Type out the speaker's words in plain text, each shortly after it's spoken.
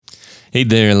Hey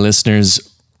there,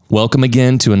 listeners. Welcome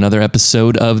again to another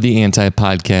episode of the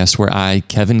Anti-Podcast, where I,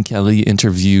 Kevin Kelly,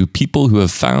 interview people who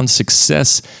have found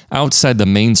success outside the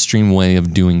mainstream way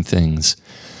of doing things.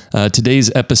 Today's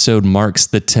episode marks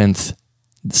the 10th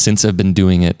since I've been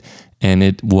doing it, and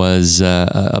it was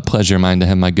a pleasure of mine to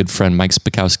have my good friend Mike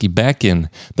Spakowski back in,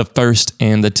 the first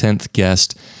and the 10th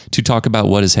guest, to talk about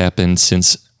what has happened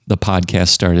since the podcast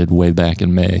started way back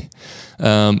in May.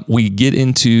 We get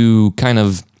into kind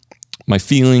of my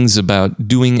feelings about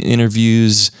doing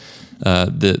interviews,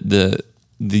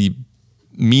 the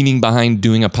meaning behind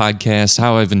doing a podcast,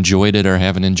 how I've enjoyed it or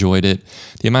haven't enjoyed it,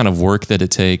 the amount of work that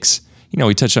it takes. You know,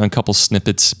 we touched on a couple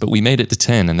snippets, but we made it to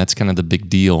 10, and that's kind of the big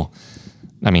deal.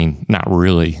 I mean, not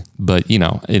really, but, you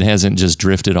know, it hasn't just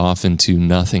drifted off into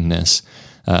nothingness.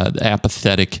 The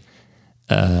apathetic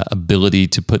ability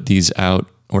to put these out,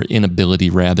 or inability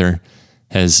rather,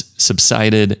 has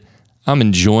subsided. I'm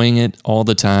enjoying it all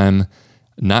the time,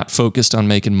 not focused on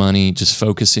making money, just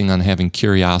focusing on having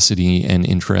curiosity and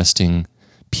interesting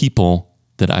people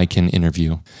that I can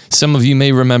interview. Some of you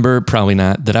may remember, probably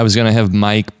not, that I was going to have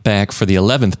Mike back for the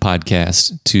 11th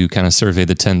podcast to kind of survey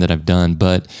the 10 that I've done,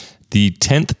 but the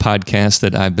 10th podcast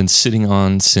that I've been sitting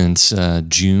on since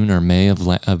June or May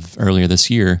of earlier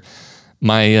this year,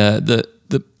 my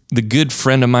the good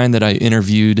friend of mine that I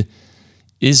interviewed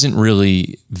isn't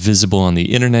really visible on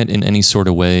the internet in any sort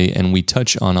of way, and we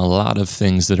touch on a lot of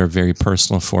things that are very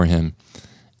personal for him.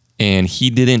 And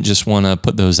he didn't just want to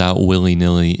put those out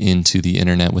willy-nilly into the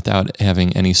internet without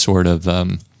having any sort of,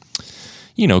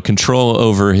 control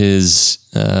over his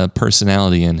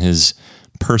personality and his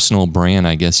personal brand,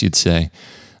 I guess you'd say.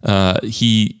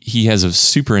 He has a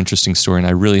super interesting story, and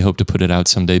I really hope to put it out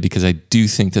someday because I do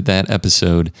think that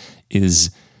episode is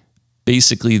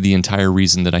basically the entire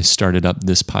reason that I started up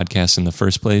this podcast in the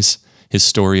first place. His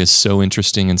story is so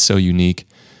interesting and so unique.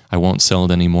 I won't sell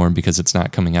it anymore because it's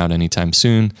not coming out anytime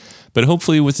soon. But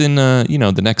hopefully within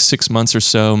the next 6 months or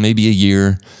so, maybe a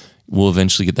year, we'll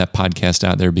eventually get that podcast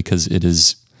out there because it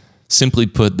is, simply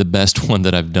put, the best one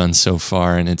that I've done so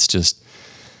far. And it's just,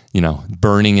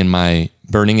 burning in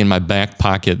my back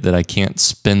pocket that I can't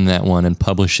spin that one and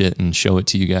publish it and show it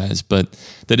to you guys. But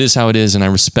that is how it is, and I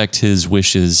respect his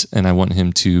wishes, and I want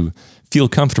him to feel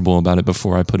comfortable about it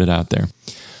before I put it out there.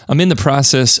 I'm in the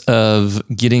process of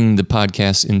getting the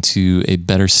podcast into a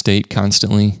better state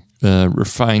constantly,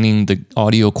 refining the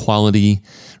audio quality,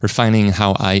 refining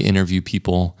how I interview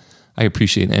people. I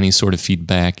appreciate any sort of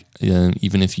feedback,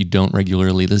 even if you don't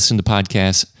regularly listen to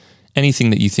podcasts. Anything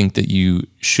that you think that you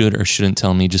should or shouldn't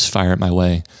tell me, just fire it my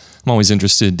way. I'm always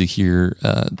interested to hear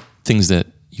things that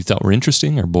you thought were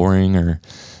interesting or boring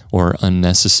or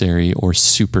unnecessary or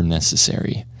super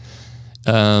necessary.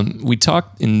 We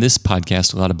talked in this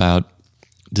podcast a lot about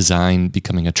design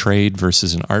becoming a trade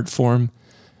versus an art form.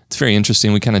 It's very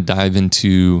interesting. We kind of dive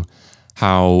into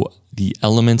how the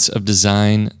elements of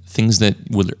design, things that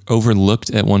were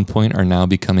overlooked at one point, are now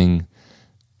becoming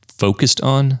focused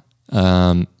on.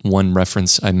 One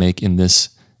reference I make in this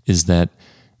is that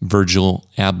Virgil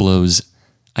Abloh's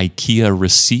IKEA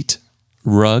receipt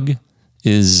rug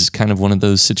is kind of one of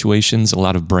those situations. A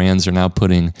lot of brands are now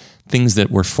putting things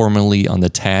that were formerly on the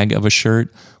tag of a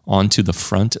shirt onto the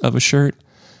front of a shirt.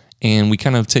 And we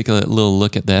kind of take a little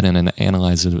look at that and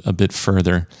analyze it a bit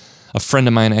further. A friend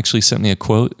of mine actually sent me a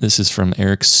quote. This is from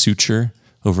Eric Sucher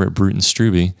over at Brute and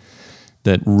Strube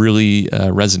that really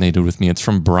resonated with me. It's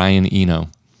from Brian Eno.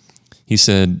 He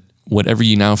said, "Whatever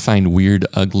you now find weird,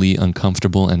 ugly,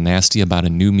 uncomfortable, and nasty about a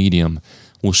new medium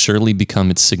will surely become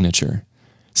its signature.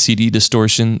 CD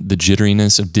distortion, the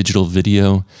jitteriness of digital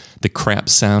video, the crap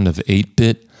sound of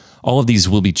 8-bit, all of these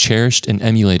will be cherished and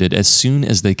emulated as soon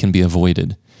as they can be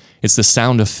avoided. It's the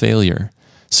sound of failure.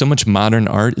 So much modern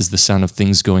art is the sound of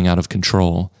things going out of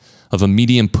control, of a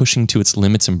medium pushing to its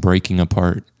limits and breaking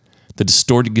apart. The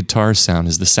distorted guitar sound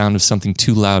is the sound of something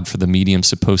too loud for the medium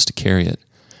supposed to carry it.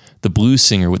 The blues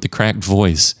singer with the cracked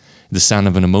voice, the sound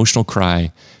of an emotional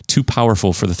cry, too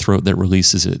powerful for the throat that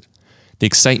releases it. The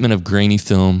excitement of grainy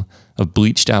film, of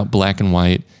bleached out black and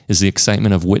white, is the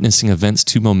excitement of witnessing events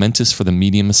too momentous for the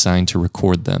medium assigned to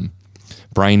record them."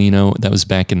 Brian Eno, that was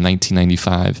back in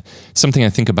 1995. Something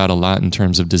I think about a lot in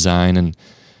terms of design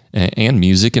and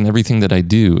music and everything that I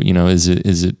do. Is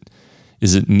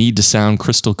it need to sound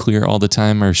crystal clear all the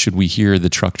time, or should we hear the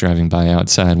truck driving by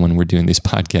outside when we're doing these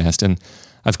podcasts? And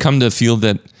I've come to feel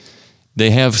that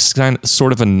they have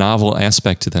sort of a novel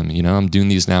aspect to them. I'm doing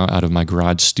these now out of my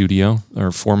garage studio,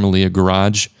 or formerly a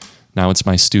garage. Now it's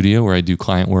my studio where I do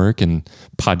client work and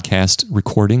podcast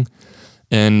recording.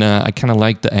 And I kind of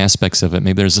like the aspects of it.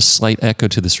 Maybe there's a slight echo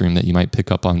to this room that you might pick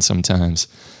up on sometimes.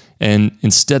 And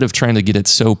instead of trying to get it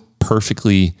so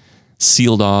perfectly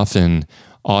sealed off and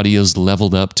audio's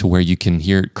leveled up to where you can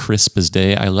hear it crisp as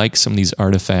day, I like some of these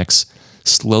artifacts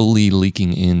slowly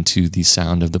leaking into the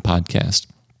sound of the podcast.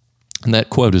 And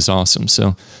that quote is awesome.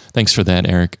 So thanks for that,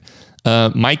 Eric.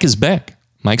 Mike is back.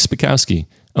 Mike Spikowski,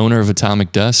 owner of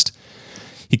Atomic Dust.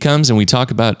 He comes and we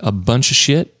talk about a bunch of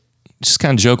shit, just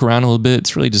kind of joke around a little bit.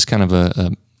 It's really just kind of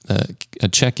a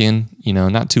check-in,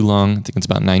 not too long. I think it's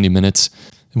about 90 minutes.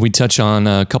 We touch on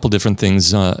a couple different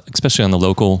things, especially on the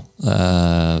local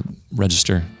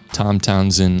register. Tom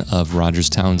Townsend of Rogers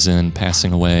Townsend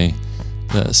passing away,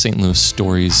 the St. Louis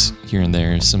stories here and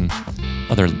there, some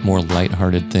other more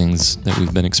lighthearted things that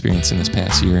we've been experiencing this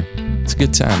past year. It's a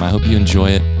good time. I hope you enjoy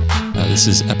it. This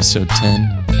is episode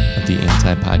 10 of the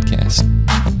Anti-Podcast.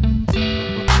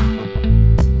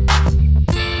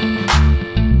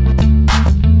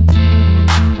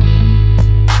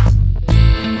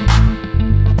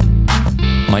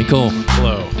 Michael.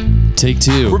 Hello. Take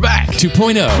two. We're back.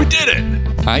 2.0. We did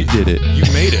it. I did it. You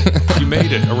made it. You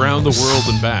made it around the world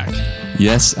and back.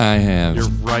 Yes, I have. You're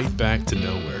right back to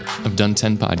nowhere. I've done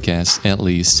 10 podcasts at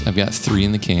least. I've got 3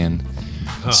 in the can.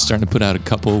 Starting to put out a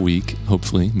couple a week,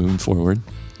 hopefully, moving forward.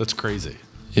 That's crazy.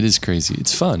 It is crazy.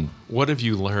 It's fun. What have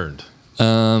you learned?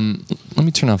 Let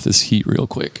me turn off this heat real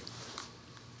quick.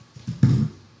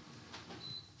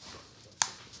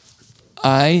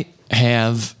 I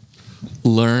have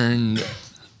learned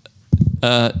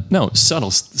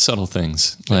subtle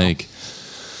things, like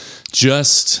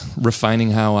just refining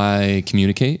how I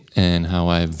communicate and how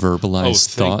I verbalize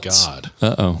thoughts. Thank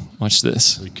God. Watch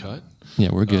this. We cut? Yeah,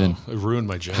 we're good. It ruined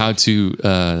my joke. How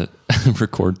to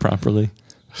record properly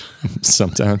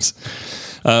sometimes.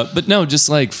 But no, just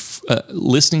like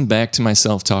listening back to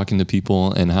myself talking to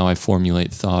people and how I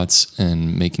formulate thoughts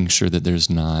and making sure that there's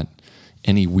not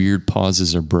any weird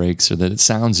pauses or breaks, or that it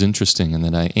sounds interesting and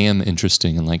that I am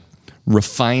interesting, and like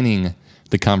refining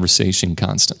the conversation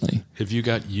constantly. Have you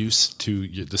got used to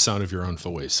the sound of your own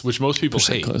voice, which most people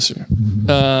hate? Closer.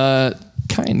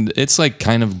 It's like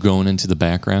kind of going into the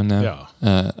background now.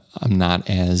 Yeah. I'm not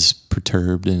as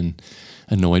perturbed and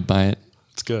annoyed by it.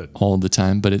 It's good. All the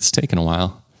time, but it's taken a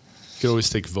while. You could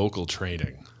always take vocal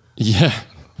training. Yeah.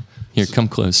 Here, come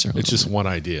closer. It's just one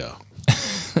idea.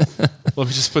 Let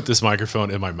me just put this microphone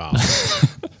in my mouth.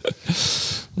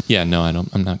 Yeah, no,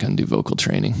 I'm not going to do vocal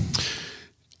training.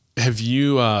 How do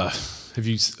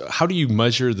you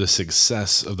measure the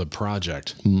success of the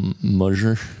project?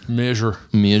 Measure.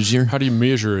 How do you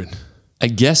measure it? I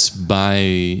guess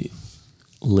by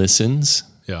listens.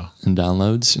 Yeah. And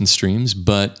downloads and streams,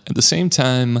 but at the same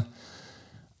time,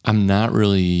 I'm not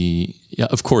really. Yeah,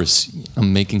 of course,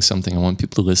 I'm making something. I want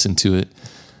people to listen to it,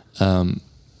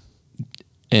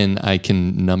 and I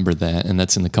can number that, and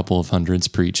that's in the couple of hundreds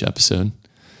per each episode.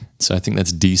 So I think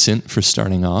that's decent for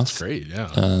starting off. That's great,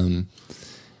 yeah.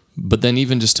 But then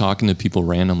even just talking to people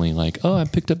randomly, like, oh, I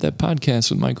picked up that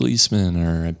podcast with Michael Eastman,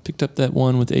 or I picked up that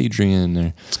one with Adrian,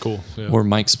 or it's cool, yeah. Or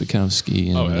Mike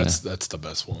Spikowski. And, that's the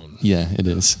best one. Yeah, it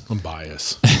is. I'm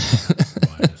biased.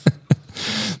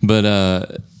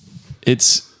 But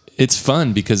it's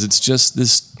fun because it's just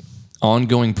this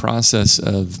ongoing process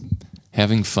of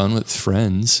having fun with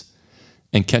friends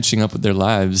and catching up with their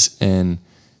lives and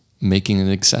making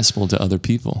it accessible to other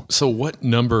people. So what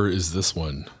number is this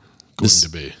one going to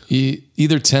be?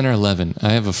 Either 10 or 11. I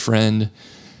have a friend,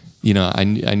 I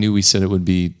knew we said it would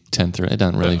be 10th, or it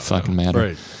doesn't really fucking matter.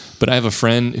 Right. But I have a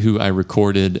friend who I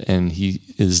recorded, and he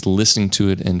is listening to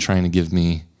it and trying to give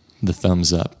me the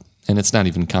thumbs up. And it's not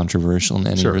even controversial in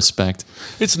any respect.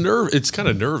 It's kind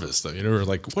of nervous though.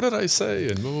 Like, what did I say?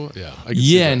 And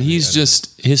and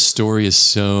his story is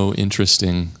so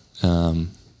interesting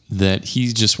that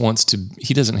he just wants to.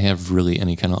 He doesn't have really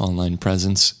any kind of online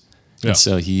presence, and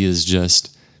so he is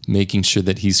just making sure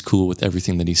that he's cool with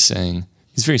everything that he's saying.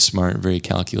 He's very smart, very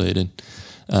calculated.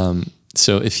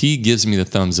 So if he gives me the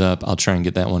thumbs up, I'll try and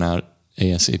get that one out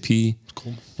ASAP.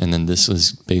 Cool. And then this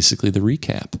was basically the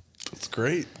recap. That's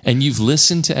great. And you've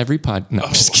listened to every No, I'm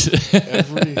just kidding.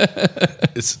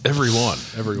 It's everyone.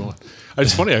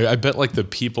 It's funny. I bet like the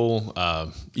people,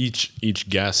 each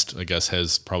guest, I guess,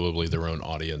 has probably their own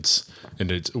audience,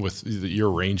 and it's with your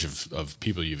range of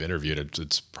people you've interviewed.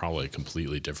 It's probably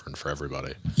completely different for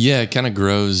everybody. Yeah, it kind of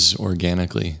grows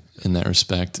organically in that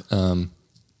respect. And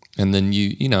then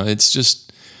it's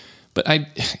just. But I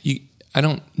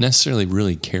don't necessarily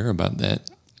really care about that.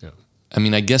 I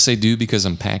mean, I guess I do because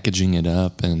I'm packaging it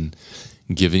up and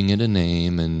giving it a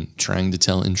name and trying to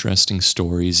tell interesting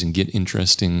stories and get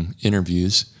interesting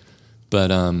interviews.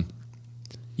 But,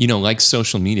 like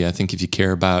social media, I think if you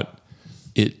care about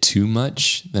it too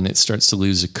much, then it starts to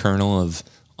lose a kernel of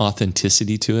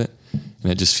authenticity to it,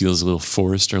 and it just feels a little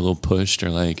forced or a little pushed, or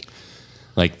like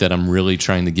that I'm really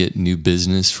trying to get new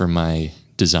business for my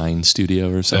design studio or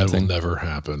That will something. never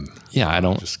happen. Yeah, I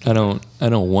don't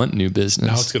want new business.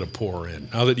 Now it's going to pour in.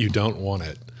 Now that you don't want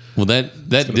it. Well, that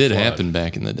did flood. happen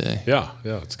back in the day. Yeah,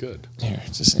 it's good. Here,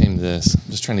 just aim this. I'm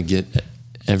just trying to get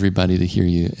everybody to hear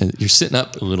you. You're sitting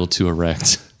up a little too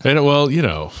erect. And well,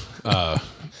 I'm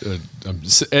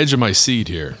edge of my seat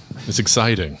here. It's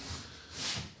exciting.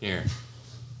 Here,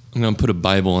 I'm going to put a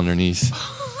Bible underneath.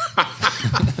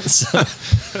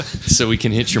 so we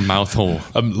can hit your mouth hole.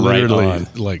 I'm literally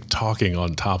like talking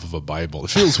on top of a Bible. It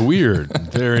feels weird.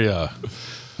 Very. I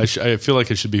feel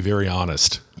like I should be very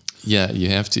honest. Yeah, you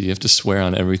have to swear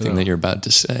on everything that you're about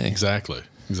to say. Exactly.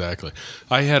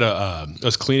 I had I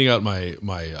was cleaning out my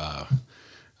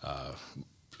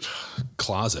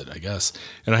closet, I guess,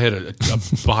 and I had a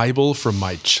Bible from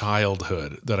my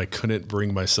childhood that I couldn't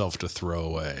bring myself to throw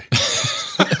away.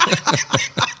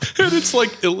 And it's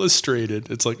like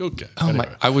illustrated. It's like, okay. Oh anyway.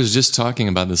 I was just talking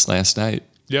about this last night.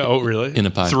 Yeah. Oh, really? In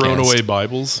a podcast. Thrown away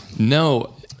Bibles?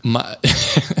 No,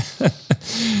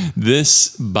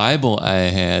 this Bible I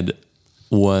had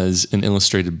was an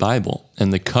illustrated Bible,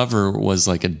 and the cover was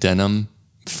like a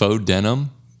faux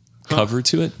denim cover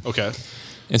to it. Okay.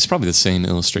 It's probably the same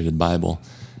illustrated Bible.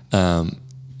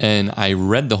 And I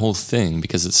read the whole thing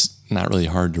because it's not really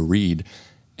hard to read.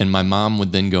 And my mom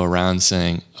would then go around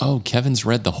saying, "Oh, Kevin's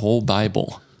read the whole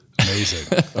Bible."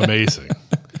 Amazing.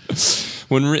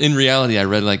 When in reality, I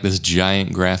read like this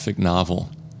giant graphic novel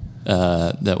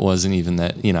that wasn't even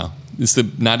that, it's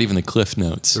not even the Cliff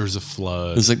Notes. There's a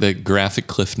flood. It's like the graphic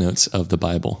Cliff Notes of the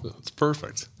Bible. It's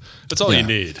perfect. That's all you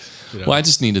need. Well, I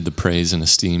just needed the praise and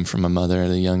esteem from my mother at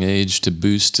a young age to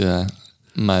boost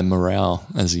my morale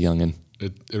as a youngin'.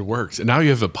 It works. And now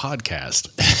you have a podcast.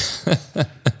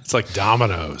 It's like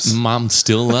dominoes. Mom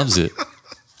still loves it.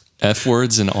 F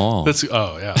words and all.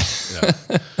 Yeah.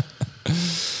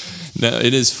 No,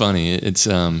 it is funny. It's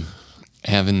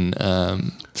having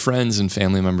friends and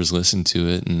family members listen to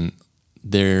it, and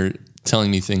they're telling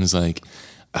me things like,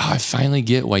 "Oh, I finally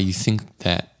get why you think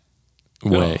that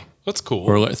way." Oh, that's cool.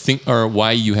 Or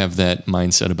why you have that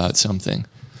mindset about something.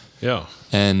 Yeah.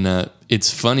 And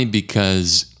it's funny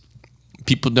because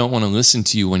people don't want to listen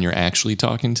to you when you're actually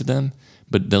talking to them,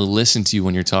 but they'll listen to you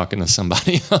when you're talking to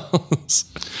somebody else.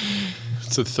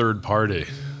 It's a third party.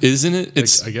 Isn't it?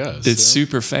 I guess. It's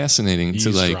super fascinating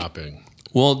to like. Eavesdropping.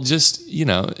 Well, just,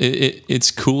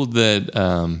 it's cool that,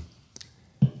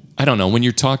 I don't know, when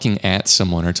you're talking at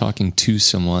someone or talking to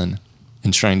someone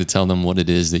and trying to tell them what it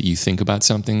is that you think about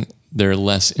something, they're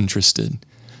less interested.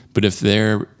 But if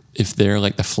they're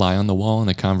like the fly on the wall in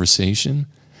a conversation,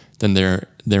 then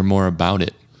they're more about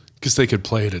it. Because they could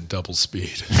play it at double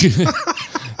speed.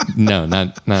 No,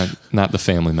 not the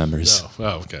family members. No.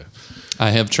 Oh, okay.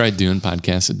 I have tried doing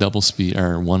podcasts at double speed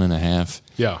or 1.5.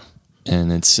 Yeah.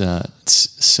 And it's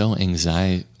so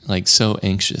so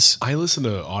anxious. I listen to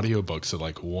audiobooks at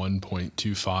like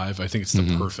 1.25. I think it's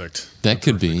the perfect. That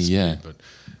could be, speed, yeah.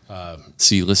 But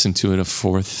So you listen to it a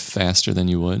fourth faster than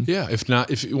you would? yeah,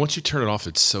 if once you turn it off,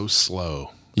 it's so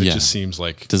slow. It Yeah. just seems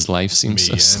like Does life seem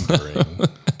so slow? meandering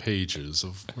pages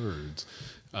of words.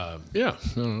 Yeah,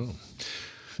 I don't know.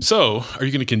 So, are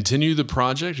you going to continue the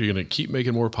project? Are you going to keep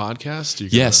making more podcasts?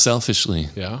 Yeah, selfishly.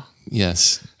 Yeah.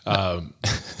 Yes. I've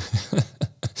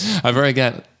already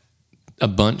got a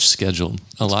bunch scheduled.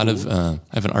 A lot of I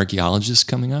have an archaeologist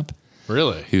coming up.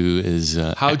 Really? Who is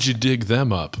How'd you dig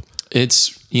them up?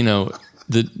 It's the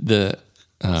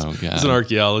oh god. It's an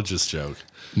archaeologist joke.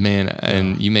 Man,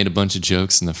 and you made a bunch of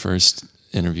jokes in the first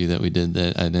interview that we did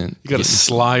that I didn't. You got to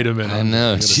slide them in. I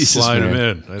know. You got to Jesus, slide them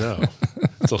man. in. I know.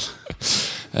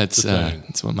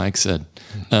 That's what Mike said.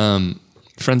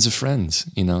 Friends of friends,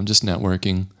 just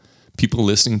networking. People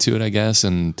listening to it, I guess,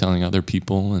 and telling other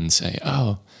people and say,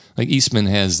 "Oh, like Eastman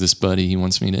has this buddy he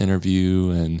wants me to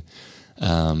interview," and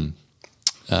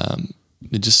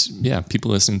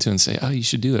people listening to it and say, "Oh, you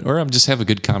should do it," or I'm just have a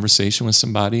good conversation with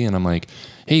somebody, and I'm like,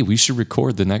 "Hey, we should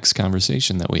record the next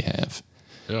conversation that we have."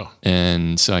 Yeah.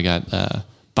 And so I got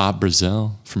Bob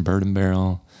Brazell from Bird and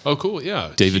Barrel. Oh, cool.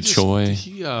 Yeah. David Choi.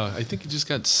 I think he just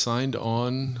got signed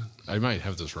on. I might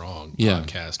have this wrong. Yeah.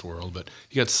 Podcast world, but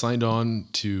he got signed on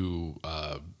to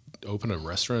open a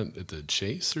restaurant at the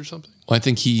Chase or something. Well, I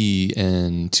think he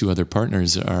and two other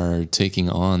partners are taking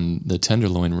on the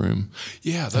Tenderloin Room.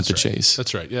 Yeah, that's the right. Chase.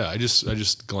 That's right. Yeah, I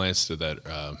just glanced at that.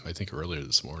 I think earlier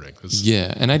this morning.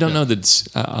 Yeah, and I don't know that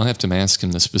I'll have to ask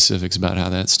him the specifics about how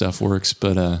that stuff works.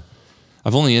 But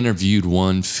I've only interviewed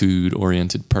one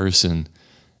food-oriented person,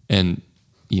 and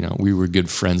we were good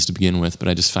friends to begin with, but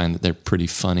I just find that they're pretty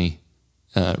funny,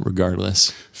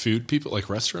 regardless. Food people, like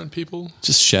restaurant people?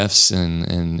 Just chefs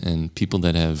and people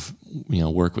that have,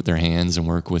 work with their hands and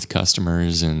work with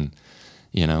customers, and,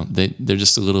 they're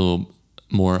just a little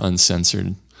more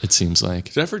uncensored, it seems like.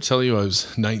 Did I ever tell you I was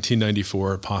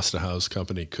 1994 Pasta House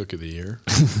Company Cook of the Year?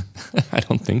 I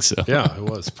don't think so. Yeah, I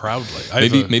was, proudly.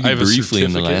 Maybe briefly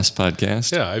in the last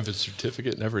podcast. Yeah, I have a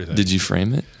certificate and everything. Did you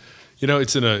frame it?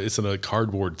 It's in a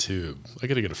cardboard tube. I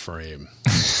got to get a frame.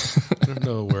 I don't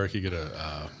know where I could get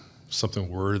something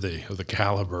worthy of the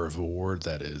caliber of award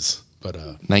that is. But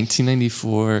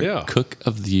 1994 Cook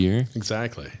of the Year.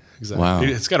 Exactly. Wow.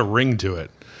 It's got a ring to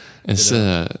it. It's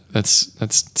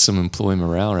that's some employee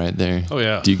morale right there. Oh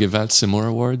yeah. Do you give out similar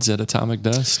awards at Atomic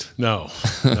Dust? No,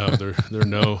 there are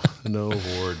no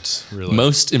awards really.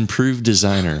 Most improved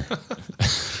designer.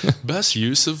 Best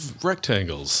use of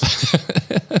rectangles.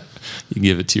 You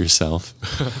give it to yourself.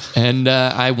 And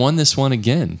I won this one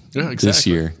again this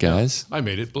year, guys. Yeah, I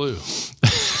made it blue.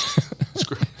 It's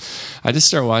great. I just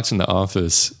started watching The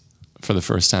Office for the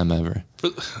first time ever.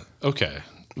 Okay.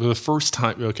 The first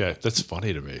time, okay, that's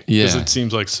funny to me. Yeah. Because it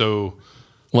seems like so...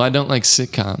 Well, I don't like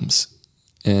sitcoms.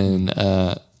 And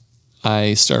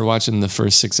I started watching the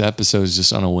first 6 episodes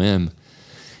just on a whim.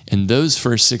 And those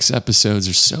first 6 episodes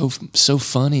are so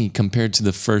funny compared to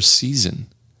the first season.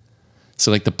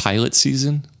 So like the pilot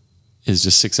season is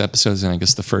just 6 episodes, and I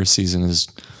guess the first season is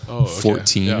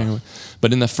 14. Yeah.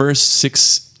 But in the first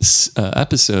 6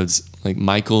 episodes, like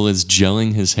Michael is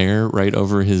gelling his hair right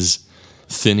over his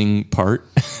thinning part.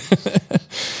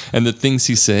 And the things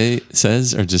he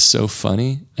says are just so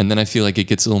funny. And then I feel like it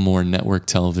gets a little more network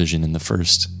television in the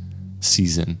first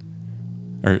season.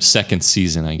 Or second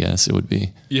season, I guess it would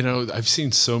be. I've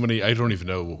seen so many. I don't even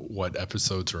know what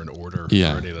episodes are in order or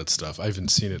any of that stuff. I haven't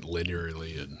seen it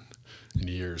linearly in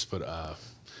years. But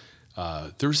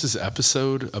there was this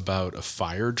episode about a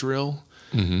fire drill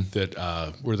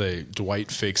that where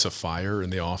Dwight fakes a fire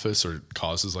in the office or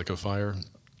causes like a fire.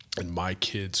 And my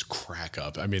kids crack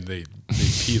up. I mean, they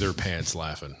pee their pants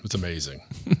laughing. It's amazing.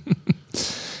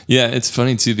 Yeah, it's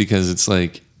funny too because it's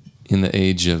like in the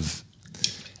age of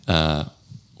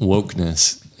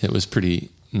wokeness, it was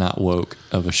pretty not woke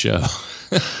of a show.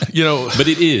 But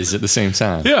it is at the same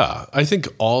time. Yeah, I think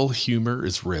all humor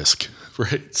is risk,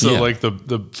 right? So like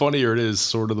the funnier it is,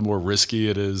 sort of the more risky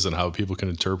it is and how people can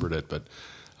interpret it. But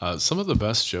some of the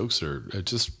best jokes are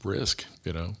just risk,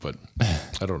 but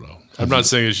I don't know. I'm not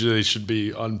saying they should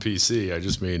be on PC. I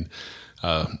just mean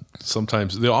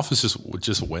sometimes The Office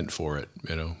just went for it,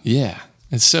 Yeah,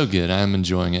 it's so good. I'm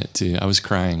enjoying it too. I was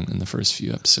crying in the first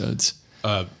few episodes.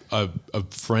 A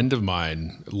friend of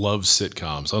mine loves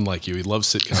sitcoms. Unlike you, he loves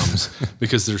sitcoms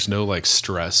because there's no like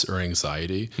stress or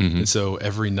anxiety, and so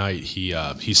every night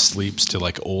he sleeps to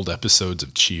like old episodes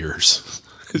of Cheers.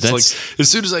 It's like as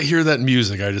soon as I hear that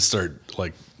music, I just start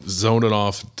like zoning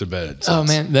off to bed. So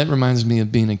man, that reminds me of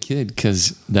being a kid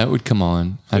because that would come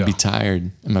on. I'd be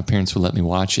tired, and my parents would let me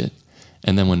watch it.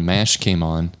 And then when MASH came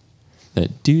on,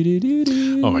 that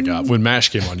do. Oh my God! When MASH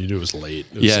came on, you knew it was late.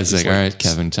 It's like, all right,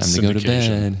 Kevin, time to go to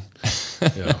bed.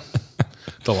 Yeah.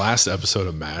 The last episode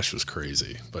of MASH was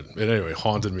crazy, but it anyway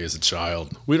haunted me as a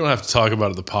child. We don't have to talk about it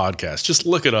in the podcast. Just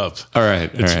look it up. All right.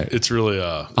 It's really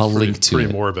link to pretty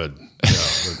it. Morbid.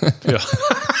 Yeah.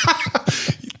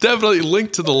 Definitely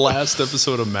link to the last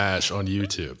episode of MASH on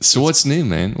YouTube. So what's new,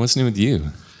 man? What's new with you?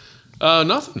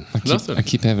 Nothing. I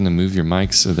keep having to move your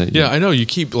mic so that I know you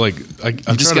keep like I'm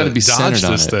just got to be dodge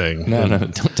centered this on it. thing. No,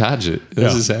 don't dodge it.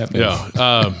 This is happening.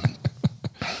 Yeah.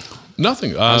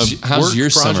 Nothing. How's your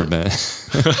summer been?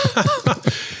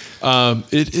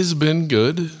 It has been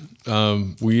good.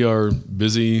 We are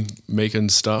busy making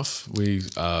stuff. We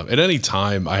at any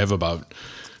time I have about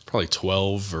probably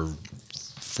 12 or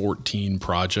 14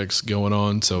 projects going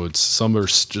on. So some are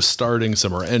just starting,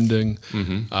 some are ending.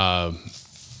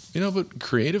 But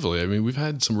creatively, I mean, we've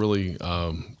had some really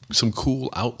some cool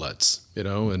outlets.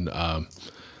 And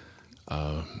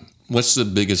what's the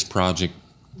biggest project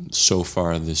so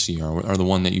far this year, or the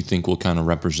one that you think will kind of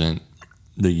represent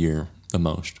the year the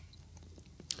most?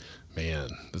 Man,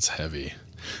 that's heavy.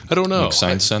 I don't know. Like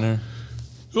Science Center?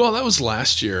 Well, that was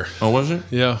last year. Oh, was it?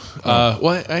 Yeah.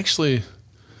 Well, actually,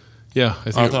 yeah.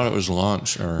 I thought it was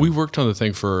launched. We worked on the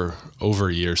thing for over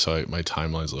a year, so my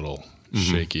timeline's a little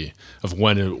shaky of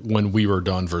when we were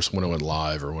done versus when it went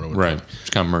live or when it went right. It's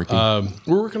kind of murky.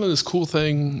 We're working on this cool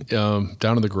thing down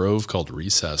in the Grove called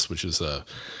Recess, which is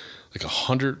like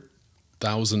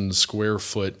 100,000 square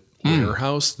foot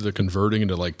warehouse that they're converting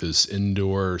into like this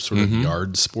indoor sort of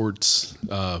yard sports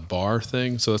bar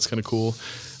thing. So that's kind of cool.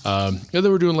 And then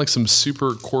we're doing like some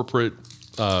super corporate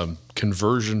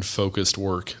conversion focused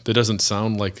work that doesn't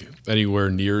sound like anywhere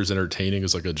near as entertaining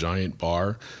as like a giant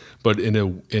bar, but in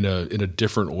a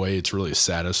different way, it's really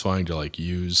satisfying to like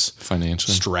use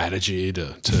Financially. strategy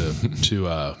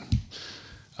to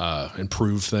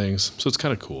improve things. So it's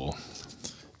kind of cool.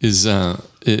 Is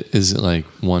it like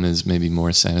one is maybe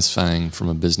more satisfying from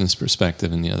a business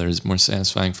perspective and the other is more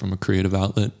satisfying from a creative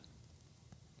outlet?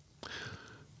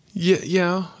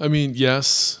 Yeah. I mean,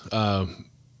 yes,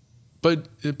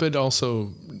 but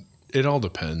also it all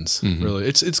depends. Really,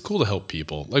 it's cool to help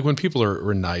people. Like when people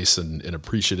are nice and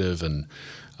appreciative and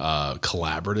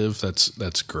collaborative,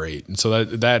 that's great. And so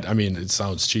that I mean, it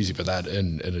sounds cheesy, but that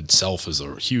in itself is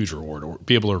a huge reward. Or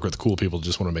people work with cool people,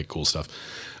 just want to make cool stuff.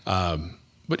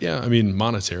 But yeah, I mean,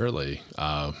 monetarily,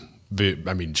 I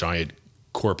mean, giant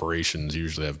corporations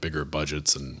usually have bigger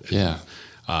budgets and Yeah.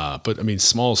 But I mean,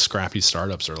 small scrappy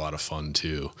startups are a lot of fun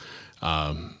too.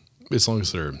 As long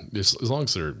as they're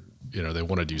they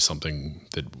want to do something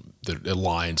that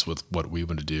aligns with what we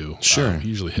want to do. Sure. We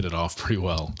usually hit it off pretty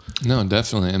well. No,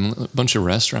 definitely. And a bunch of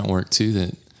restaurant work too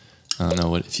that I don't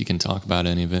know if you can talk about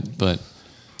any of it, but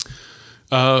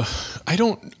I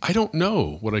don't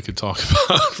know what I could talk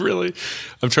about really.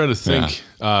 I'm trying to think.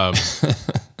 Yeah.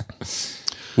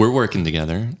 We're working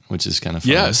together, which is kind of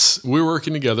fun. Yes, we're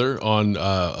working together on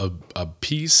a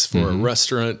piece for a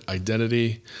restaurant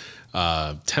identity,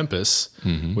 Tempest,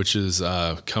 which is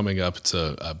coming up. It's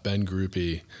a Ben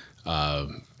Groupie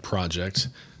project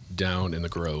down in the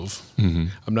Grove.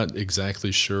 I'm not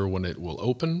exactly sure when it will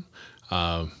open,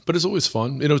 but it's always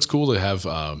fun. It's cool to have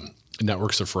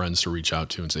networks of friends to reach out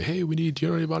to and say, hey, do you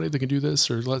know anybody that can do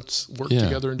this? Or let's work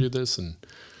together and do this. And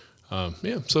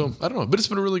so I don't know, but it's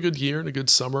been a really good year and a good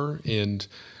summer. And,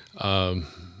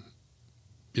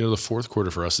 the fourth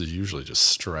quarter for us is usually just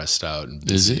stressed out and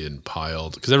busy and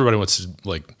piled because everybody wants to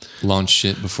like launch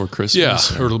shit before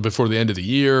Christmas. Or before the end of the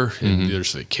year. And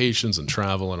there's vacations and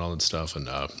travel and all that stuff. And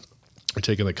we're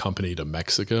taking the company to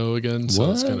Mexico again. So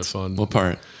it's kind of fun. What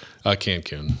part?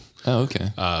 Cancun. Oh,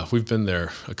 okay. We've been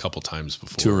there a couple times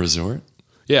before. To a resort?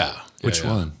 Yeah. Which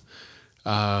one?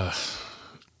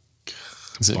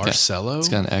 Is it Barcelo? It's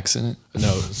got an X in it?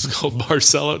 No, it's called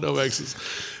Barcelo, no X's.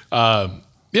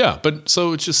 But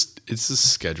so it's just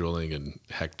scheduling and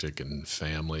hectic and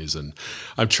families. And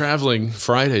I'm traveling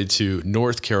Friday to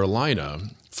North Carolina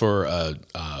for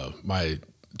my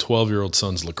 12-year-old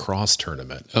son's lacrosse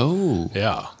tournament. Oh.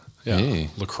 Yeah. Hey.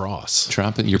 Lacrosse.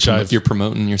 You're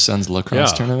promoting your son's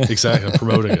lacrosse tournament? Exactly. I'm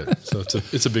promoting it. So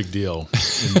it's a big deal.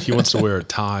 And he wants to wear a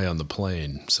tie on the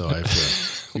plane. So I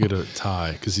have to get a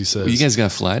tie because he says... Well, you guys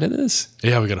got to fly to this?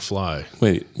 Yeah, we got to fly.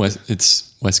 Wait,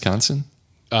 it's Wisconsin?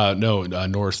 No,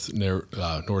 North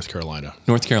Carolina.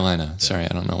 North Carolina. Sorry, I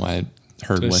don't know why I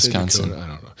heard Wisconsin. I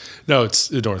don't know. No, it's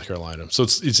in North Carolina. So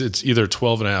it's either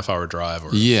 12.5-hour drive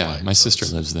or yeah. flight. My sister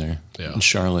lives there in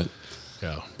Charlotte.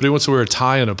 Yeah, but he wants to wear a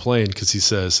tie on a plane because he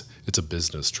says it's a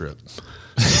business trip.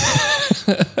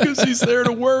 Because he's there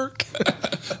to work.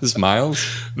 This is Miles?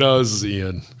 No, this is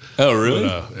Ian. Oh, really?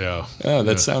 But, yeah. Oh,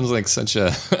 that sounds like such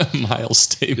a Miles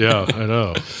statement. Yeah, I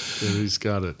know. Yeah, he's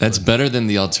got it. That's better than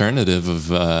the alternative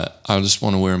of I just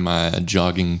want to wear my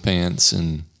jogging pants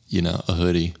and a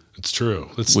hoodie. It's true.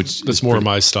 That's more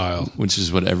my style. Which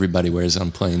is what everybody wears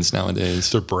on planes nowadays. It's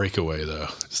their breakaway, though.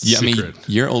 Yeah, I mean,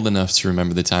 you're old enough to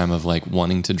remember the time of like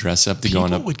wanting to dress up to go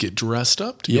on a... People would get dressed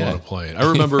up to go on a plane. I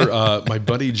remember my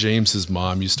buddy James's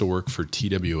mom used to work for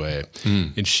TWA,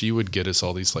 and she would get us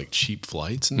all these like cheap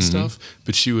flights and stuff.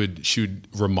 But she would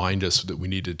remind us that we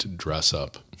needed to dress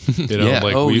up.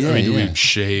 We'd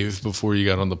shave before you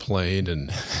got on the plane,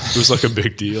 and it was like a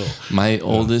big deal. My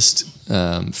oldest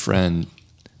friend,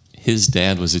 his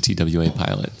dad was a TWA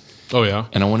pilot. Oh yeah,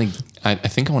 and I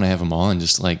think I want to have him on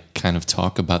just like kind of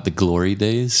talk about the glory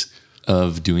days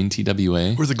of doing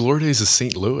TWA. Or the glory days of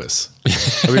St. Louis.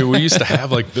 I mean, we used to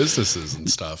have like businesses and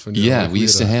stuff. And, we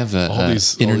used to have a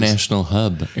international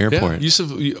hub airport.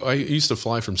 Yeah, I used to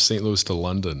fly from St. Louis to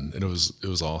London, and it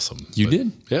was awesome. You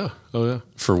did? Yeah. Oh yeah.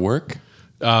 For work?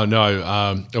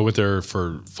 No, I went there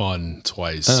for fun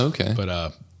twice. Oh, okay.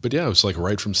 But yeah, it was like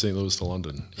right from St. Louis to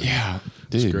London. Yeah,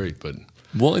 dude. It's great, but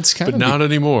it's kind of not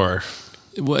anymore.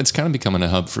 Well, it's kind of becoming a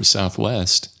hub for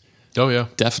Southwest. Oh yeah,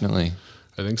 definitely.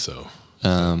 I think so.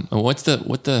 What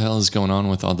the hell is going on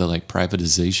with all the like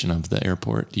privatization of the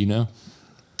airport? Do you know?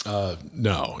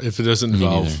 No, if it doesn't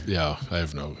involve, I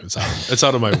have no. It's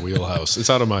out of my wheelhouse.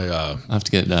 It's out of my. I'll have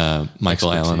to get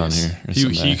Michael Allen on here.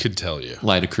 He could tell you.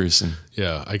 Lida Cruisen.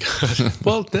 Yeah, I got.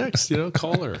 Well, next,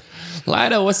 call her.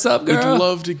 Lida, what's up, girl? We'd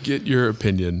love to get your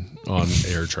opinion on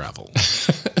air travel.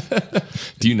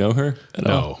 Do you know her at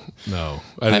all? No.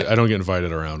 I don't get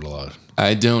invited around a lot.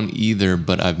 I don't either,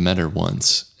 but I've met her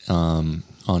once on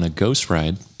a ghost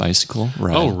ride, bicycle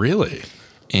ride. Oh, really?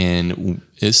 And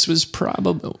this was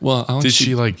probably, Did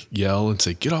she like yell and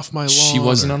say, "Get off my lawn"? She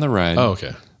wasn't or? on the ride. Oh,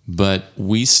 okay. But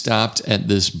we stopped at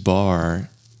this bar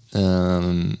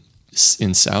in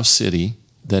South City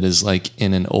that is like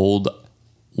in an old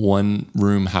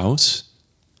one-room house.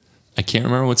 I can't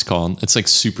remember what it's called. It's like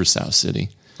super South City.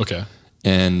 Okay.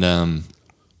 And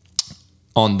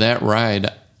on that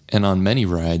ride and on many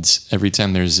rides, every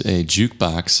time there's a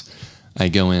jukebox, I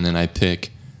go in and I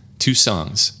pick 2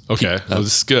 songs. Okay.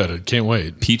 This is good. I can't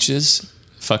wait. Peaches,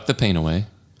 Fuck the Pain Away.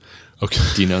 Okay.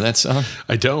 Do you know that song?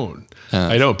 I don't.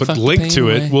 But Fuck the link Pain to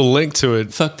Away. it. We'll link to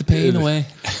it. Fuck the Pain Away.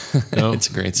 No, It's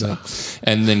a great song.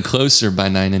 And then Closer by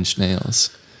Nine Inch Nails.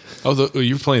 Oh,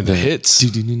 you're playing the hits.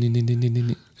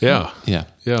 Yeah. Yeah.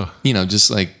 Yeah. You know, just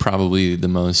like probably the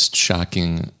most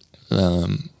shocking,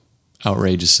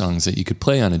 outrageous songs that you could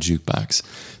play on a jukebox.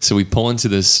 So we pull into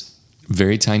this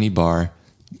very tiny bar,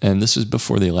 and this was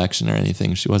before the election or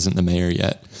anything. She wasn't the mayor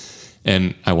yet.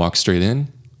 And I walk straight in,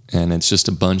 and it's just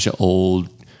a bunch of old,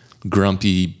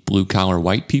 grumpy, blue-collar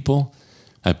white people.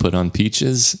 I put on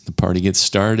Peaches, the party gets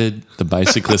started, the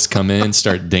bicyclists come in,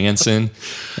 start dancing,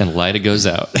 and Lyda goes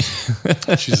out.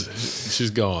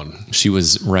 She's gone. She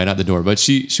was right out the door, but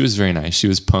she was very nice. She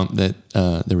was pumped that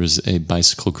there was a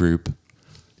bicycle group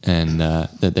and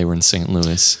that they were in St.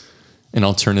 Louis, an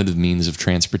alternative means of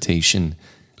transportation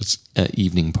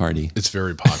evening party. It's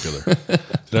very popular.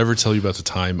 Did I ever tell you about the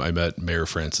time I met Mayor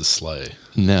Francis Slay?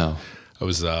 No. I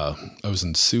was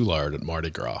in Soulard at Mardi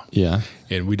Gras. Yeah.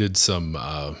 And we did some,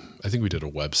 I think we did a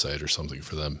website or something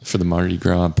for them. For the Mardi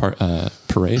Gras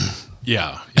parade?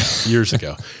 Yeah, years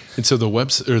ago. And so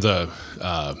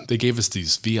they gave us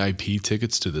these VIP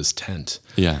tickets to this tent.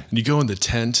 Yeah. And you go in the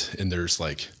tent and there's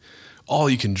like all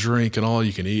you can drink and all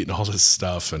you can eat and all this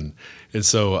stuff. And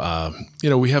so,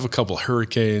 we have a couple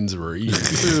hurricanes, we're eating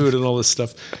food and all this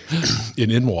stuff.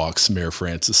 And in walks Mayor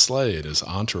Francis Slay and his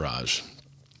entourage.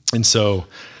 And so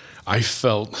I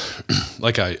felt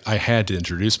like I had to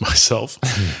introduce myself.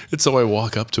 And so I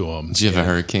walk up to him. Did you have a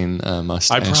hurricane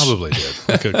mustache? I probably did.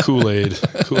 Like a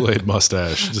Kool-Aid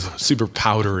mustache, just super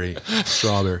powdery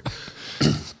strawberry.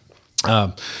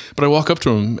 But I walk up to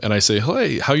him and I say,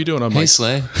 "Hey, how you doing?" I'm Hey,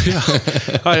 Slay. Yeah.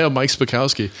 Hi, I'm Mike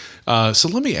Spakowski. So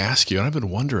let me ask you, and I've been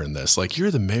wondering this, like,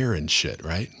 you're the mayor and shit,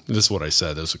 right? And this is what I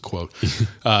said. That was a quote.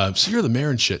 So you're the mayor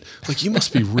and shit. Like, you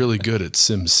must be really good at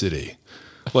Sim City.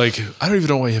 Like, I don't even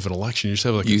know why you have an election. You just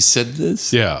have like You said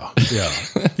this? Yeah.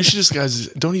 You should guys,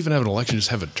 don't even have an election. Just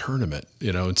have a tournament,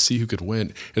 and see who could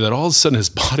win. And then all of a sudden, his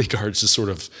bodyguards just sort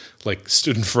of like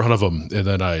stood in front of him, and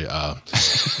then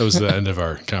that was the end of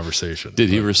our conversation. Did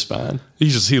he respond?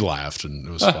 He laughed, and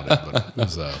it was funny. But it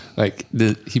was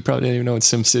he probably didn't even know what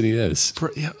SimCity is.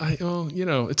 yeah.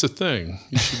 It's a thing.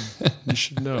 You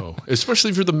should know, especially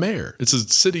if you're the mayor. It's a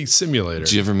city simulator.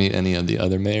 Did you ever meet any of the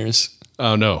other mayors?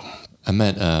 Oh no. I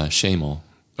met Shamel.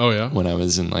 Oh yeah. When I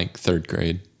was in like 3rd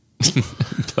grade.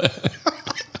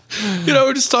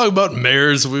 We're just talking about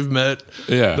mayors we've met.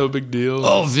 Yeah. No big deal.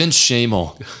 Oh, Vince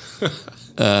Shamel.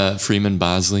 Freeman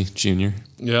Bosley Jr.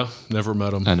 Yeah, never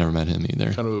met him. I never met him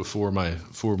either. Kind of before my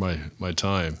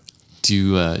time. Do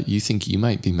you think you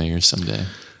might be mayor someday?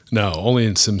 No, only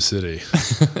in Sim City,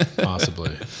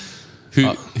 possibly.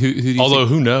 Who do you although think?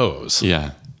 who knows?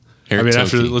 Yeah. Eric Toki.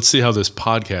 Toki. Let's see how this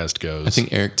podcast goes. I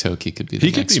think Eric Toki could be the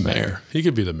next mayor. He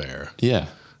could be the mayor. Yeah.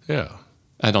 Yeah.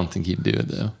 I don't think he'd do it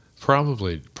though.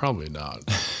 Probably not.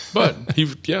 But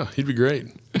he'd be great.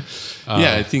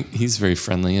 Yeah, I think he's very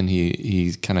friendly, and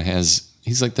he kind of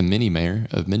he's like the mini mayor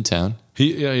of Midtown.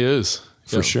 He is.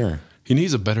 For sure. He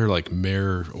needs a better like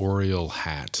mayoral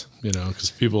hat,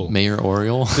 because people. Mayor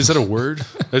Oriole? Is that a word?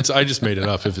 I just made it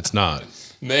up if it's not.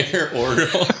 Mayor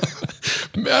Oriole?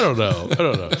 I don't know.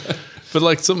 But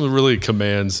like something really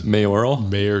commands mayoral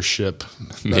mayorship.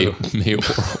 Mayoral.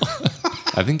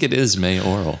 I think it is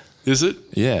mayoral. Is it?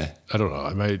 Yeah. I don't know.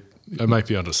 I might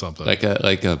be onto something. Like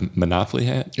a Monopoly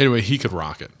hat? Anyway, he could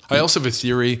rock it. I also have a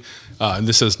theory, and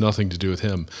this has nothing to do with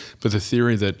him, but the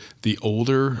theory that the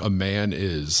older a man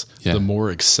is, the more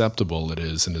acceptable it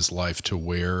is in his life to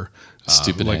wear a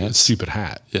stupid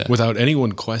hat without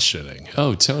anyone questioning.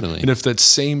 Oh, totally. And if that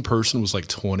same person was like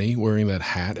 20 wearing that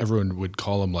hat, everyone would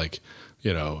call him like,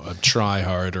 a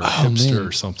try-hard or a hipster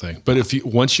or something. But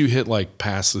once you hit like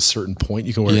past a certain point,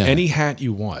 you can wear any hat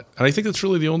you want. And I think that's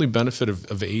really the only benefit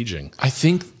of aging. I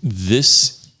think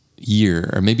this year,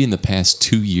 or maybe in the past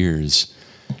 2 years,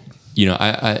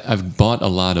 I've bought a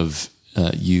lot of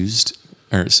used,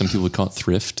 or some people would call it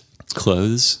thrift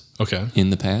clothes. Okay. In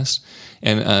the past,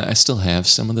 and I still have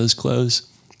some of those clothes,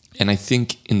 And I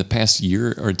think in the past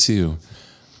year or two,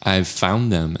 I've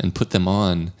found them and put them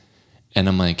on, and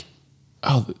I'm like,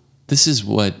 oh, this is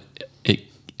what it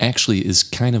actually is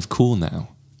kind of cool now.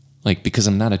 Like, because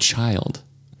I'm not a child.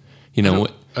 You know,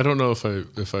 I don't know if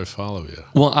I follow you.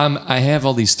 well, I have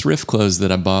all these thrift clothes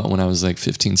that I bought when I was like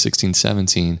 15, 16,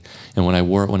 17. And when I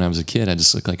wore it when I was a kid, I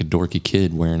just looked like a dorky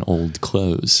kid wearing old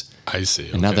clothes. I see.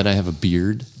 And now that I have a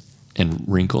beard and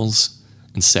wrinkles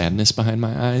and sadness behind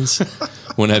my eyes,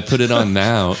 when I put it on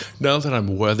now that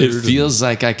I'm weathered, it feels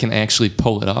like I can actually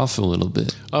pull it off a little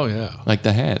bit. Oh yeah, Like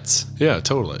the hats. yeah,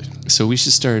 totally. So we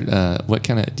should start,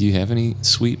 do you have any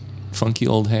sweet, funky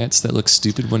old hats that look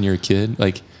stupid when you're a kid?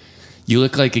 Like, you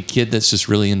look like a kid that's just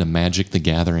really into Magic the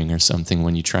Gathering or something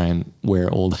when you try and wear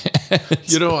old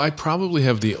hats. You know, I probably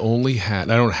have the only hat.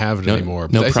 I don't have it anymore.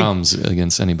 No but I problems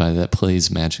against anybody that plays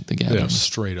Magic the think, Gathering.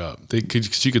 straight up.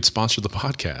 Cause you could sponsor the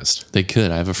podcast. They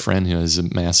could. I have a friend who has a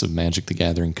massive Magic the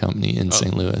Gathering company in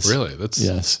St. Louis. Really?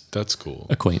 Yes. That's cool.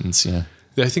 Acquaintance, yeah.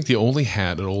 I think the only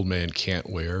hat an old man can't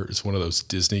wear is one of those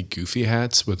Disney goofy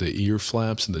hats with the ear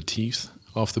flaps and the teeth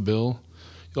off the bill.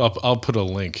 I'll put a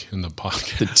link in the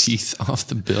podcast. The teeth off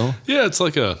the bill? Yeah,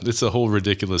 it's a whole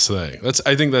ridiculous thing.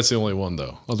 I think that's the only one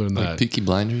though. Other than Like that, Peaky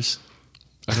Blinders?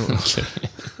 I don't know.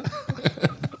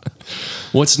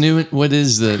 What's new? What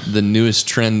is the newest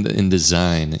trend in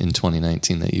design in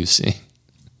 2019 that you see?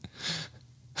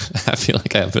 I feel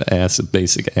like I have to ask a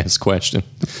basic ass question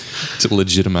to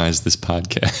legitimize this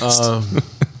podcast.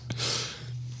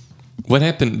 What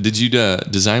happened? Did you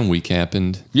Design Week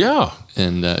happened? Yeah.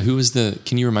 And who was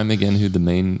can you remind me again who the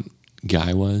main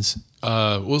guy was?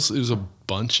 Well, it was a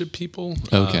bunch of people.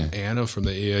 Okay. Anna from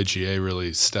the AIGA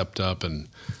really stepped up and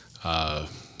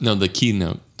No, the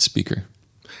keynote speaker.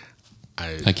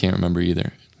 I can't remember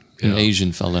either. An Yeah.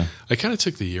 Asian fellow. I kind of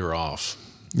took the year off.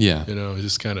 Yeah. You know,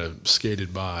 just kind of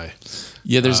skated by.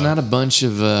 Yeah, there's not a bunch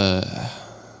of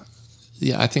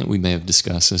I think we may have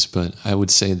discussed this, but I would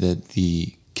say that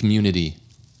the community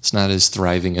is not as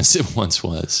thriving as it once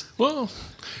was. Well,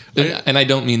 And I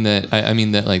don't mean that. I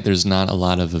mean that like there's not a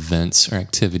lot of events or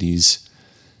activities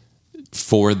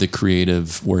for the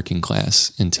creative working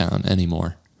class in town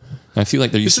anymore. I feel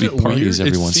like there used to be parties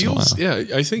every once in a while. Yeah,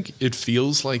 I think it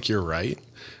feels like you're right.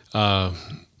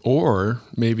 Or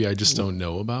maybe I just don't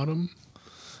know about them.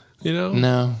 You know?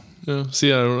 No. No.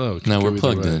 See, I don't know. It could No, go we're either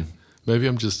plugged way. in. Maybe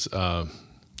I'm just, I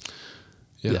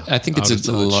think it's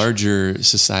a larger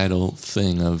societal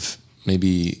thing of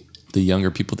maybe the younger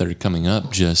people that are coming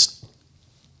up just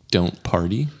don't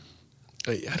party.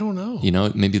 I don't know. You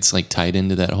know, maybe it's like tied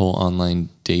into that whole online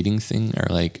dating thing, or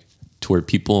like to where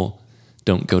people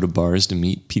don't go to bars to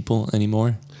meet people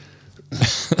anymore.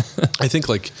 I think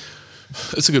like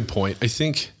that's a good point. I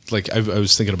think like I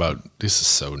was thinking about this is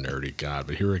so nerdy, God,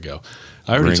 but here we go.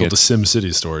 I already Bring told it. the Sim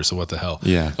City story, so what the hell?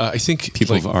 Yeah. I think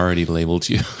People like, have already labeled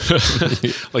you.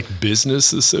 like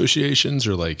business associations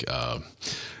or like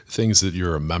things that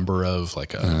you're a member of,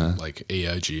 like like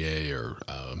AIGA or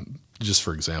just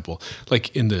for example,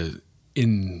 like in the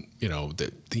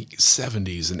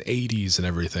 70s and 80s and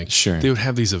everything. Sure. They would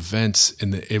have these events,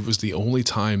 and it was the only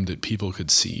time that people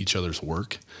could see each other's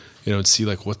work. You know, and see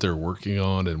like what they're working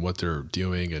on and what they're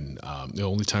doing, and the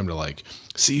only time to like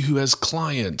see who has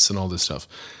clients and all this stuff.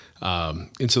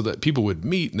 And so that people would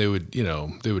meet and they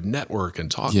would network and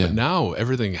talk. Yeah. But now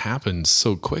everything happens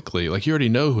so quickly. Like you already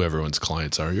know who everyone's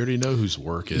clients are. You already know whose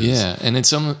work is. Yeah, and it's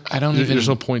There's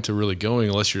no point to really going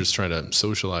unless you're just trying to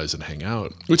socialize and hang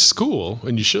out, which is cool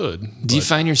and you should. Do you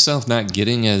find yourself not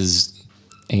getting as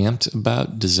amped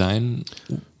about design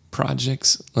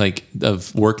projects, like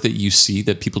of work that you see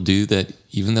that people do that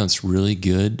even though it's really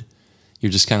good,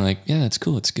 you're just kind of like, yeah, it's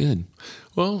cool, it's good?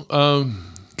 Well,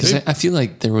 because I feel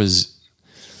like there was,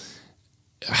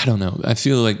 I don't know, I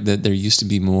feel like that there used to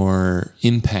be more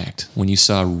impact when you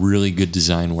saw really good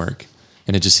design work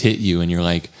and it just hit you and you're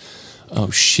like, oh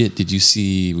shit, did you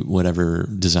see whatever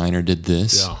designer did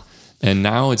this? Yeah. And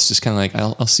now it's just kind of like,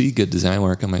 I'll see good design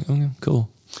work. I'm like, okay, cool.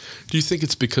 do you think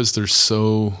it's because there's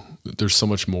so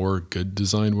much more good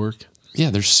design work?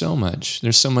 Yeah, there's so much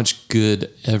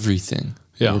good everything.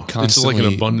 Yeah, We're it's like an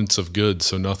constantly- abundance of good,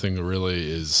 so nothing really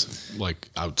is like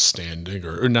outstanding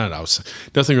or not outstanding.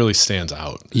 Nothing really stands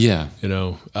out. Yeah, You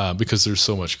know, because there's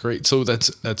so much great. So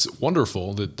that's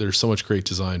wonderful that there's so much great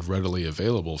design readily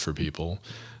available for people.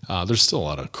 There's still a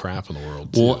lot of crap in the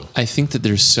world too. well, I think that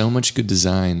there's so much good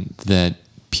design that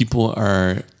people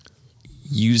are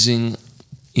using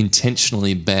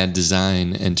intentionally bad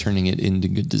design and turning it into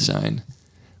good design.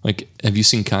 Like, have you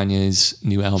seen Kanye's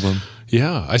new album?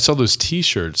 Yeah, I saw those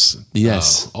T-shirts.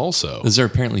 Yes. Also, Those are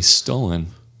apparently stolen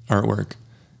artwork.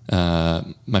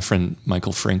 my friend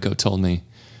Michael Franco told me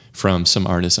from some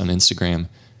artist on Instagram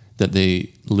that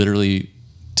they literally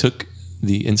took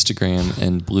the Instagram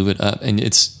and blew it up, and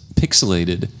it's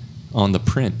pixelated on the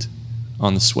print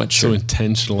on the sweatshirt. So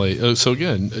intentionally,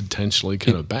 intentionally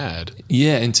kind of bad.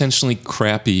 Yeah, intentionally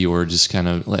crappy, or just kind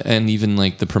of, and even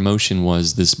like the promotion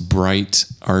was this bright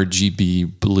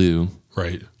RGB blue,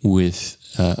 right, with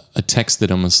a text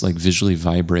that almost like visually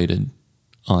vibrated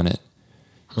on it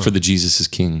for the Jesus is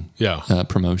King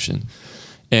promotion.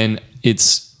 And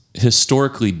it's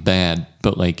historically bad,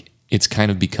 but like it's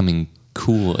kind of becoming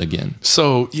cool again.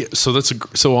 So that's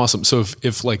so awesome. So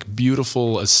if like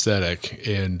beautiful aesthetic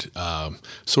and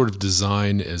sort of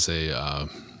design as a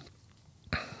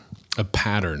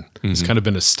pattern has kind of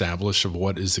been established of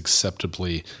what is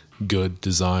acceptably good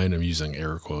design. I'm using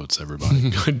air quotes, everybody.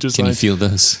 Good design. Can you feel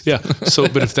those? Yeah. So,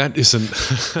 but if that isn't,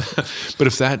 but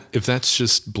if that's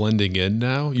just blending in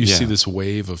now, you see this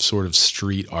wave of sort of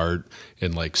street art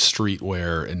and like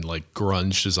streetwear and like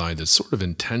grunge design that's sort of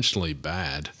intentionally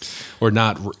bad, or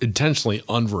not intentionally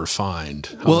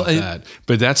unrefined. How about that?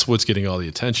 But that's what's getting all the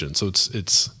attention. So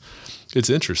it's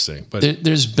interesting. But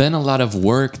there's been a lot of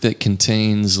work that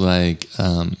contains like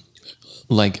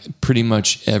pretty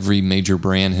much every major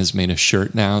brand has made a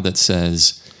shirt now that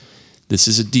says this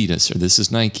is Adidas or this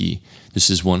is Nike. This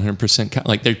is 100%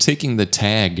 like they're taking the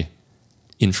tag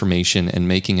information and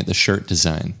making it the shirt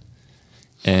design.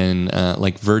 And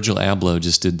like Virgil Abloh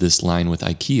just did this line with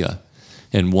IKEA,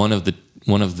 and one of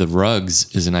the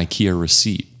rugs is an IKEA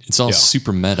receipt. It's all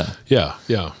super meta. Yeah,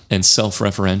 yeah. And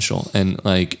self-referential. And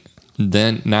like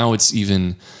then now it's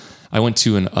even, I went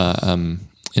to an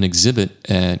exhibit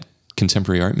at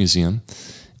Contemporary Art Museum,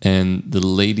 and the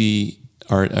lady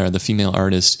art, or the female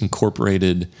artist,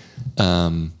 incorporated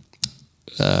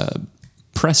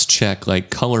press check like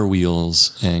color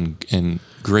wheels and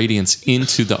gradients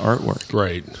into the artwork.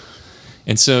 Right.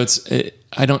 And so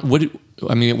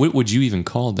what would you even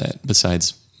call that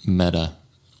besides meta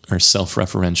or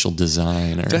self-referential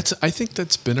design? Or I think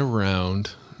that's been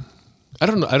around. I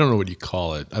don't know what you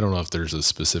call it. I don't know if there's a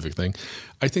specific thing.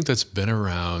 I think that's been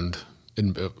around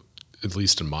at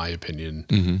least in my opinion,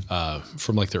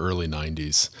 from like the early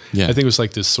 90s. Yeah. I think it was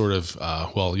like this sort of,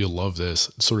 you'll love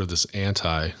this, sort of this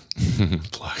anti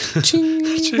link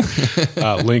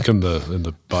in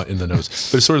the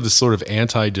notes, but it's sort of this sort of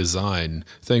anti-design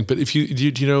thing. But if do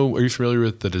you know, are you familiar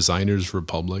with the Designers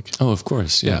Republic? Oh, of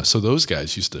course. Yeah. So those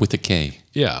guys used to, with a K.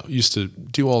 Yeah. Used to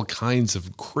do all kinds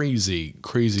of crazy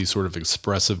sort of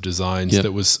expressive designs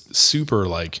that was super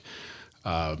like,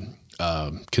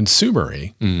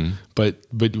 consumery, but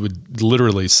would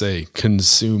literally say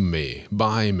consume me,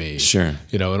 buy me, sure,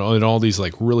 and all these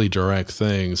like really direct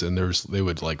things, and they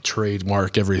would like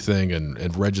trademark everything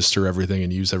and register everything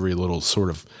and use every little sort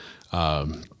of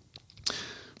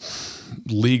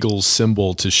legal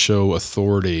symbol to show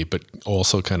authority, but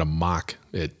also kind of mock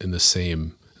it in the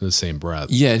same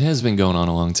breath. Yeah, it has been going on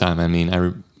a long time. I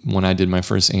mean, when I did my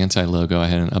first anti logo, I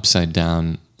had an upside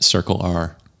down circle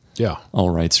R. Yeah. All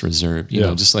rights reserved. You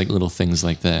know, just like little things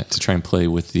like that to try and play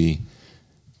with the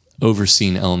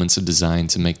overseen elements of design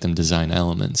to make them design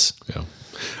elements. Yeah.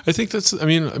 I think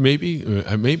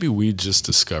maybe we just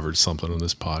discovered something on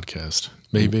this podcast.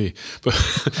 Maybe. But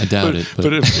I doubt it.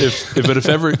 But if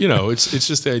ever, it's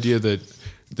just the idea that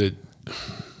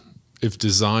if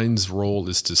design's role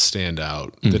is to stand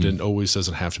out, that it always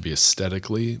doesn't have to be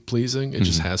aesthetically pleasing. It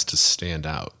just has to stand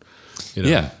out.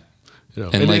 Yeah.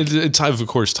 And it's of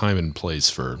course time and place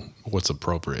for what's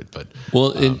appropriate, but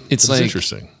it's like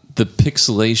interesting. The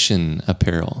pixelation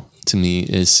apparel to me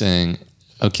is saying,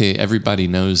 okay, everybody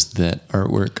knows that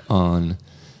artwork on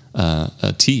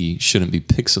a tee shouldn't be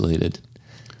pixelated,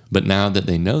 but now that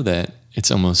they know that,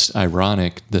 it's almost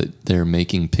ironic that they're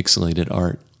making pixelated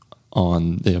art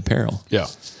on the apparel. Yeah,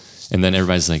 and then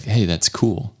everybody's like, hey, that's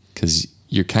cool, because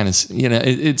you're kind of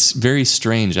it's very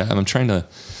strange. I'm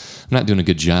not doing a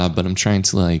good job, but I'm trying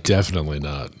to like definitely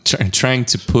not trying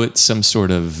to put some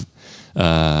sort of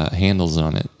handles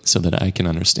on it so that I can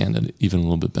understand it even a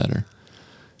little bit better.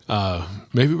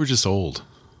 Maybe we're just old.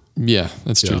 Yeah,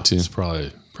 that's true too. It's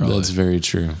probably that's very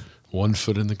true. One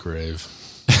foot in the grave.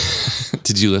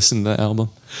 Did you listen to that album?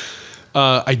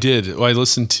 I did. Well, I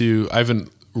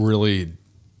haven't really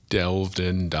dived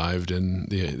in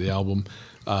the album.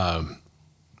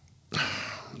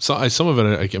 So some of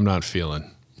it I'm not feeling.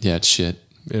 Yeah, it's shit.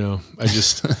 I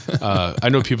just I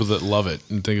know people that love it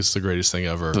and think it's the greatest thing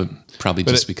ever. But probably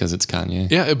just because it's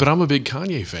Kanye. Yeah, but I'm a big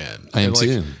Kanye fan. I am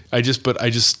too. I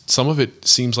just some of it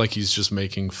seems like he's just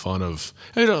making fun of.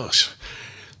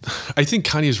 I think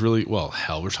Kanye's really, well,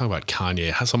 hell, we're talking about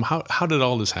Kanye. How did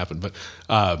all this happen? But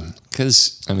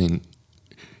Because, I mean,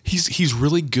 he's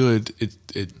really good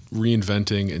at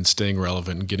reinventing and staying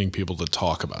relevant and getting people to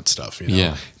talk about stuff, you know?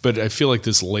 Yeah. But I feel like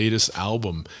this latest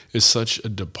album is such a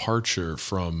departure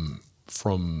from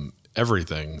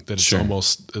everything that it's Sure.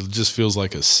 almost, it just feels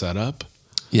like a setup.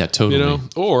 yeah, totally. You know,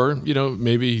 or, you know,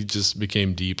 maybe he just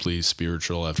became deeply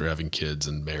spiritual after having kids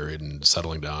and married and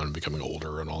settling down and becoming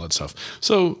older and all that stuff.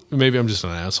 So maybe I'm just an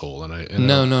asshole.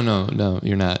 No,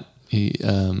 you're not.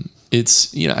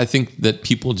 It's, you know, I think that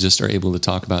people just are able to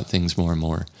talk about things more and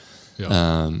more.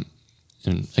 Yeah.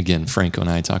 And again, Franco and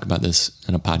I talk about this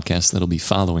in a podcast that'll be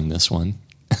following this one.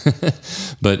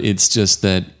 But it's just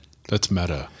that. That's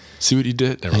meta. See what you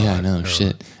did? Never Yeah, mind. I know. Never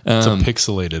Shit. mind. It's a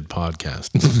pixelated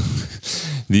podcast.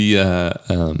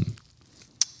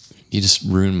 You just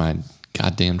ruined my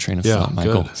goddamn train of thought,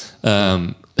 Michael.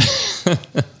 Good.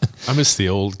 I miss the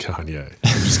old Kanye.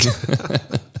 I'm just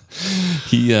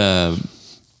kidding.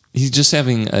 He's just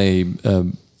having a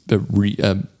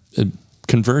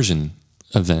conversion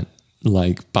event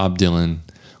like Bob Dylan,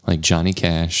 like Johnny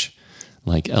Cash,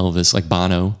 like Elvis, like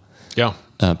Bono, Yeah.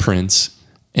 Prince,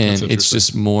 and That's it's interesting.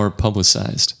 just more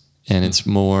publicized and it's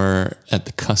more at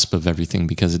the cusp of everything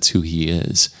because it's who he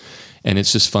is. And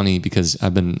it's just funny because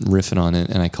I've been riffing on it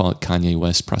and I call it Kanye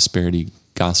West prosperity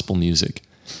gospel music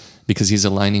because he's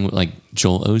aligning with like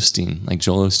Joel Osteen. Like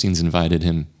Joel Osteen's invited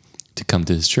him to come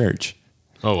to his church.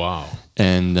 Oh, wow.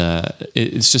 And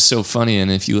it's just so funny.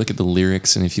 And if you look at the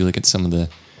lyrics and if you look at some of the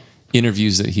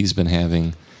interviews that he's been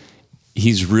having,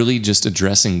 he's really just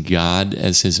addressing God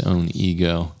as his own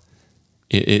ego.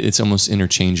 It's almost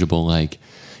interchangeable. Like,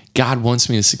 God wants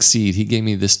me to succeed. He gave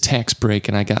me this tax break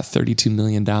and I got $32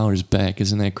 million back.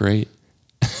 Isn't that great?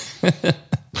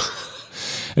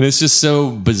 And it's just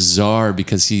so bizarre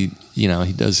because he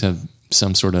does have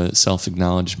some sort of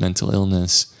self-acknowledged mental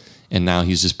illness. And now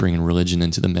he's just bringing religion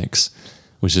into the mix,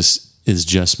 which is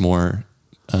just more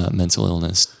mental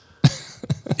illness.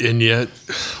 And yet,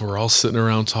 we're all sitting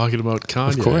around talking about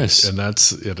Kanye. Of course. And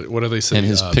that's, what do they say? And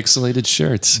his pixelated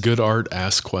shirts. Good art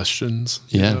asks questions.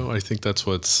 Yeah. You know? I think that's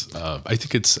what's, I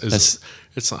think it's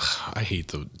I hate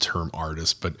the term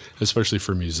artist, but especially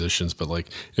for musicians, but like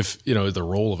if, you know, the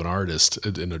role of an artist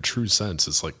in a true sense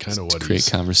is like kind of what Create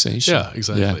conversation. Yeah,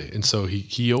 exactly. Yeah. And so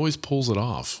he always pulls it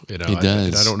off, you know. He does.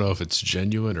 And I don't know if it's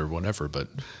genuine or whatever, but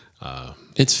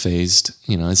It's phased,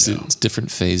 you know, it's different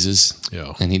phases.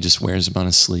 Yeah. And he just wears them on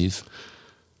his sleeve.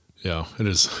 yeah, it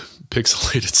is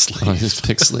pixelated sleeve. On his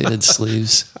pixelated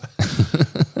sleeves.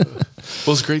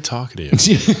 Well, it's great talking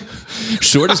to you.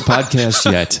 Shortest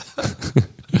podcast yet.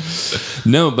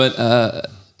 No, but,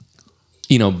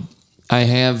 you know, I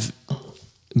have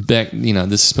back, you know,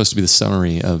 this is supposed to be the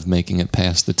summary of making it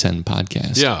past the 10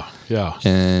 podcast. Yeah, yeah.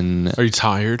 And Are you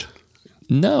tired?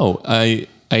 no, I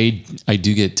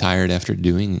do get tired after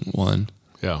doing one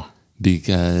Yeah.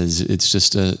 because it's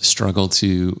just a struggle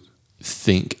to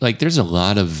think. Like there's a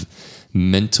lot of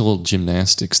mental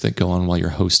gymnastics that go on while you're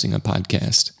hosting a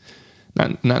podcast.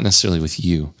 Not necessarily with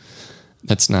you.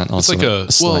 That's not also like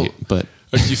a slight, but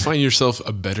Do you find yourself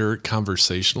a better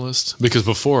conversationalist? Because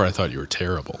before I thought you were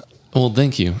terrible. well,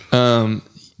 thank you.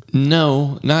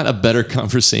 No, not a better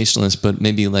conversationalist, but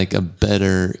maybe like a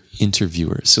better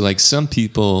interviewer. So like some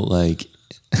people like,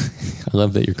 I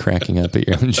love that you're cracking up at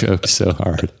your own joke so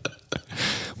hard.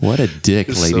 What a dick,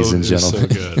 ladies and gentlemen.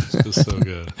 It's so good. It's so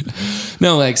good.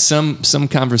 No, like some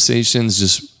conversations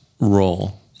just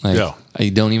roll. Like Yeah. I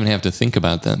don't even have to think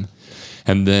about them.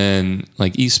 And then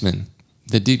like Eastman,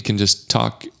 the dude can just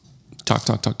talk,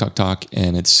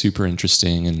 and it's super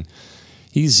interesting. And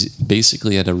he's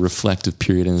basically at a reflective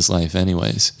period in his life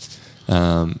anyways.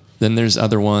 Then there's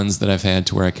other ones that I've had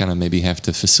to where I kind of maybe have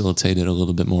to facilitate it a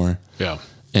little bit more. Yeah.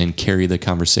 And carry the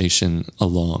conversation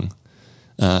along.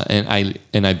 And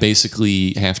I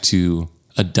basically have to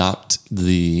adopt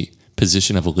the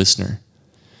position of a listener.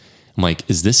 I'm like,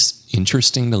 is this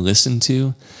interesting to listen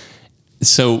to?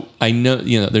 So I know,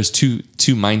 you know, there's two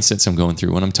mindsets I'm going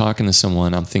through. When I'm talking to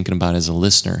someone, I'm thinking about as a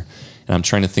listener. And I'm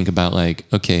trying to think about like,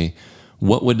 okay,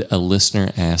 what would a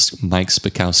listener ask Mike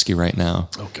Spakowski right now?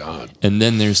 Oh, God. And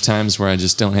then there's times where I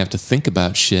just don't have to think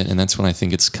about shit. And that's when I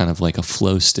think it's kind of like a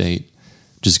flow state.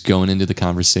 Just going into the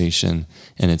conversation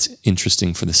and it's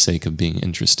interesting for the sake of being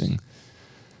interesting.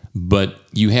 But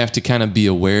you have to kind of be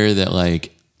aware that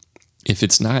like, if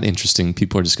it's not interesting,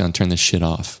 people are just going to turn this shit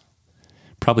off.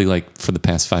 Probably like for the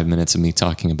past 5 minutes of me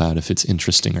talking about if it's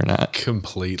interesting or not.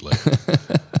 Completely.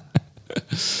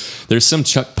 There's some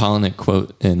Chuck Palahniuk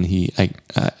quote and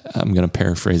I'm going to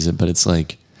paraphrase it, but it's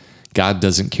like, God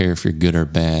doesn't care if you're good or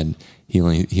bad. He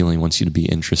only wants you to be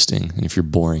interesting, and if you're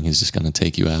boring, he's just going to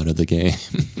take you out of the game.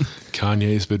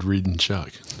 Kanye's been reading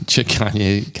Chuck.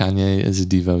 Kanye is a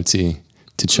devotee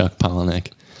to Chuck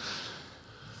Palahniuk.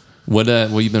 What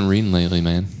you been reading lately,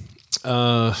 man?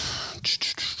 Are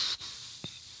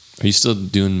you still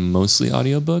doing mostly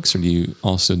audiobooks, or do you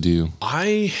also do?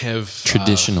 I have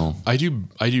traditional. I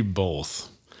do both,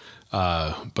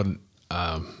 but.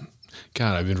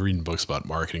 God, I've been reading books about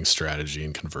marketing strategy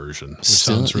and conversion. Which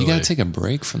sounds really, you got to take a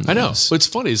break from this. I know. What's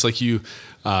funny is like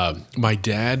my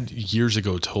dad years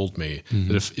ago told me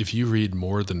that if you read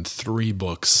more than 3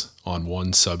 books on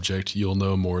one subject, you'll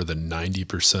know more than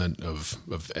 90%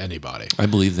 of anybody. I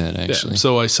believe that, actually. Yeah.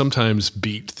 So I sometimes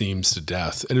beat themes to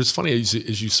death. And it's funny,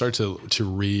 as you start to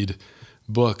read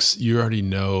books, you already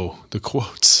know the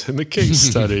quotes and the case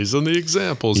studies and the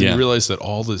examples. And you realize that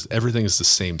everything is the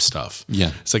same stuff.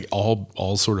 Yeah. It's like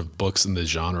all sort of books in the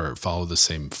genre follow the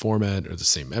same format or the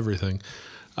same everything.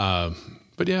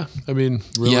 But yeah, I mean,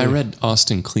 really. Yeah, I read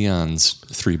Austin Kleon's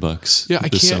 3 books. Yeah, I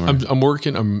can't. Summer.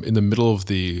 I'm in the middle of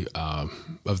the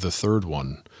 3rd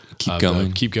one. Keep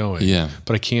going. Keep going. Yeah.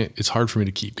 But I can't. It's hard for me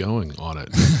to keep going on it.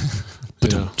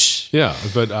 Yeah,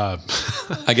 but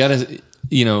I gotta.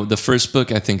 The first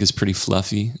book I think is pretty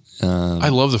fluffy. I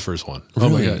love the first one.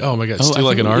 Really? Oh my god! Steal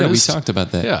Like an Artist. Yeah, we talked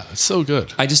about that. Yeah, it's so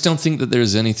good. I just don't think that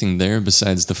there's anything there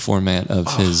besides the format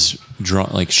of his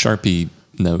like Sharpie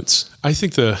notes. I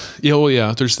think there's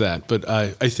that. But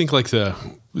I think like the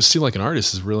Steal Like an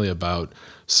Artist is really about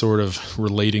sort of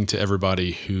relating to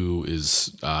everybody who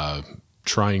is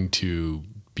trying to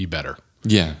be better.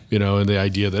 Yeah. And the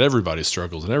idea that everybody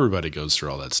struggles and everybody goes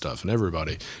through all that stuff and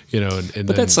everybody, and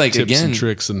but that's like, tips again, and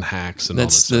tricks and hacks and all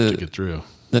that stuff to get through.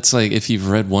 That's like, if you've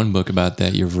read one book about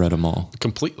that, you've read them all.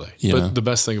 Completely. You but know? The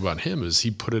best thing about him is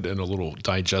he put it in a little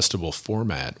digestible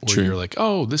format where True. you're like,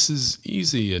 oh, this is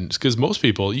easy. And because most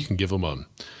people, you can give them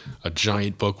a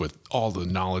giant book with all the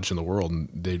knowledge in the world and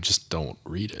they just don't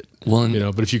read it. Well,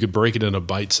 but if you could break it into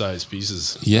bite-sized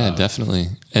pieces. Yeah, definitely.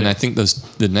 And I think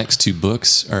the next 2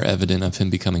 books are evident of him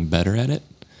becoming better at it.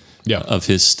 Yeah. Of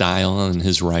his style and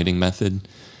his writing method.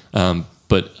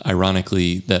 But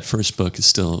ironically, that first book is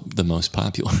still the most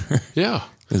popular. Yeah.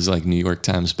 It's like New York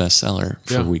Times bestseller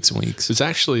for weeks and weeks. It's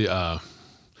actually, I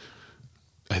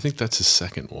think that's his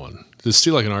second one. The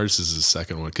Steal Like an Artist is his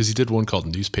second one because he did one called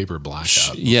Newspaper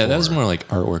Blackout. Yeah, that was more like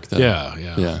artwork though.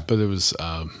 Yeah. But it was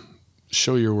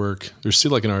show your work. There's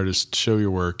Steal Like an Artist, show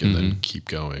your work, and then keep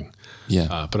going.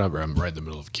 Yeah. But I'm right in the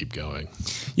middle of keep going.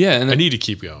 Yeah. And I need to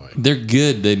keep going. They're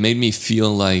good. They made me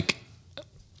feel like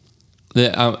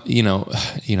that,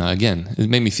 again, it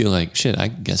made me feel like, shit, I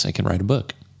guess I can write a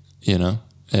book,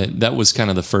 That was kind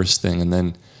of the first thing. And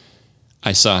then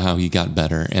I saw how he got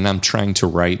better. And I'm trying to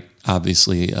write,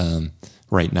 obviously,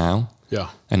 right now. Yeah.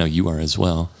 I know you are as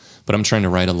well. But I'm trying to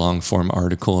write a long-form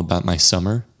article about my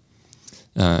summer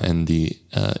and the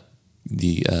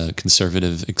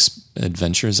conservative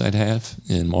adventures I'd have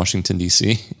in Washington,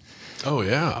 D.C. Oh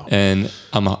yeah, and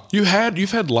you've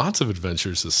had lots of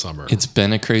adventures this summer. It's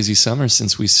been a crazy summer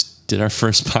since we did our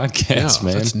first podcast,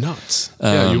 man. That's nuts.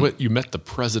 You met the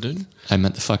president. I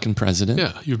met the fucking president.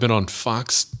 Yeah, you've been on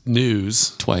Fox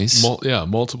News twice.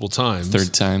 Multiple times.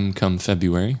 3rd time come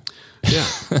February. Yeah,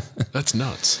 that's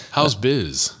nuts. How's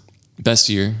biz? Best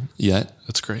year yet.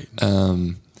 That's great.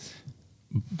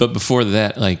 But before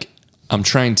that, like, I'm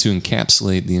trying to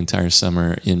encapsulate the entire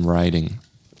summer in writing,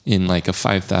 in like a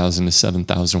 5,000 to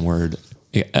 7,000 word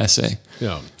essay.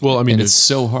 Yeah. Well, I mean, and it's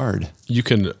so hard. You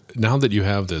can, now that you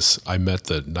have this, I met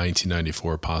the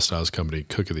 1994 Pasta House Company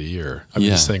Cook of the Year. I mean,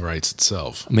 this thing writes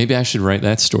itself. Maybe I should write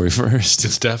that story first.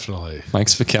 It's definitely. Mike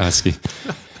Spakowski.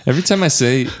 Every time I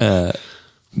say,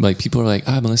 like, people are like,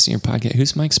 I've been listening to your podcast.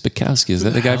 Who's Mike Spakowski? Is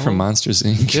that the guy from Monsters,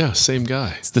 Inc.? Yeah, same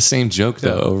guy. It's the same joke,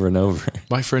 though, over and over.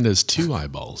 My friend has 2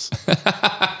 eyeballs.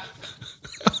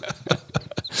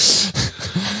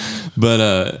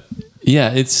 But,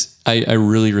 yeah, I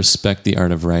really respect the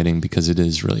art of writing because it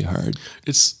is really hard.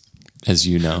 It's, as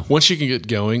you know, once you can get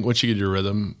going, once you get your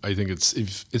rhythm, I think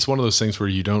it's one of those things where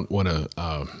you don't want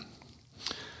to.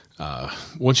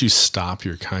 Once you stop,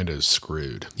 you're kind of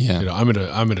screwed. Yeah, I'm in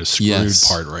a screwed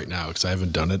part right now because I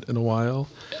haven't done it in a while.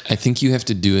 I think you have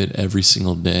to do it every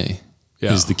single day.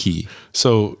 Is the key.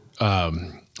 So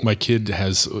my kid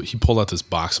he pulled out this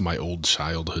box of my old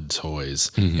childhood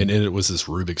toys, and in it was this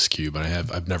Rubik's Cube, and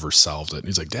I've never solved it. And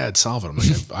he's like, "Dad, solve it." I'm like,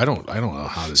 I don't know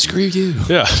how to Screw you.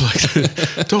 Yeah, I'm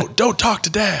like, don't talk to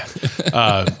Dad.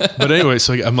 But anyway,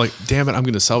 so I'm like, damn it, I'm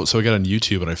going to solve it. So I got on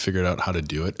YouTube and I figured out how to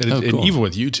do it. And, and even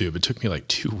with YouTube, it took me like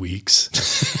 2 weeks.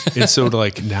 And so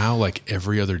now, like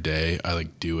every other day, I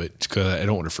like do it because I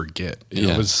don't want to forget. You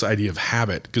know, it's this idea of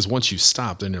habit. Because once you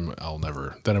stop, then I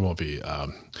won't be.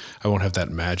 I won't have that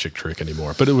magic trick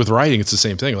anymore. But with writing, it's the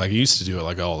same thing. Like I used to do it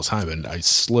like all the time, and I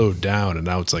slowed down, and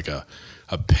now it's like a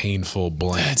painful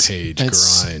blank page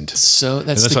grind. So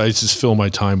that's why I just fill my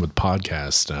time with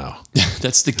podcasts now.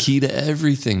 That's the key to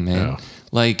everything, man. Yeah.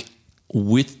 Like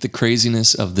with the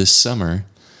craziness of this summer,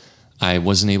 I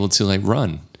wasn't able to like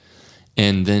run.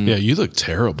 And then you look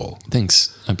terrible.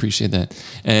 Thanks. I appreciate that.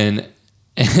 And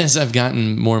as I've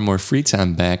gotten more and more free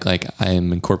time back, like I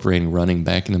am incorporating running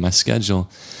back into my schedule,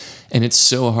 and it's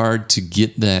so hard to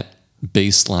get that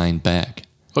baseline back.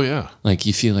 Oh yeah. Like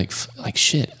you feel like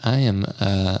shit, I am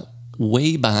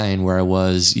way behind where I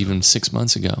was even 6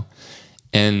 months ago.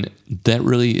 And that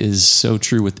really is so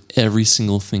true with every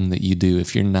single thing that you do.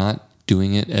 If you're not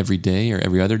doing it every day or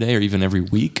every other day or even every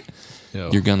week,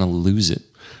 you're going to lose it.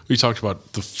 We talked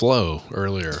about the flow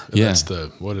earlier. Yeah. That's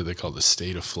what do they call it? The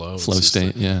state of flow? Flow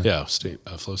state, Yeah,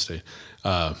 flow state.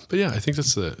 But yeah, I think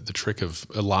that's the trick of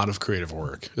a lot of creative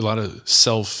work, a lot of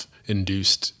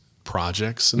self-induced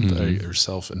projects or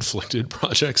self-inflicted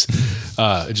projects.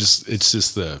 It's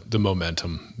just the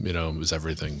momentum, is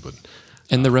everything.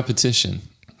 And the repetition.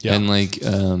 Yeah. And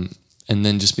and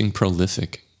then just being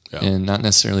prolific and not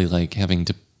necessarily like having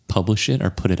to publish it or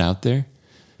put it out there,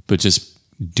 but just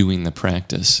doing the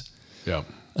practice. Yeah.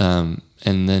 And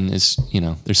then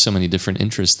there's so many different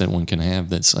interests that one can have.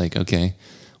 That's like, okay,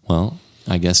 well,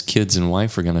 I guess kids and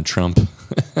wife are going to trump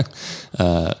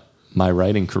my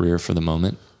writing career for the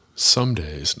moment. Some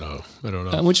days, no, I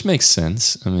don't know. Which makes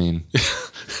sense. I mean,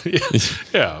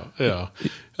 yeah.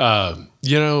 Are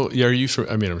you from?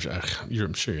 I mean,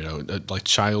 I'm sure like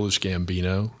Childish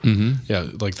Gambino. Mm-hmm. Yeah,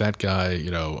 like that guy.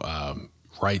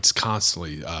 Writes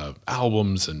constantly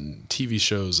albums and TV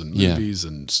shows and movies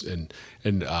and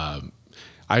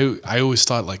I always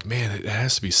thought like, man, it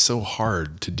has to be so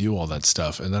hard to do all that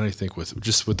stuff. And then I think with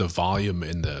the volume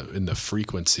in the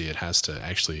frequency, it has to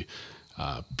actually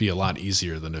be a lot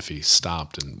easier than if he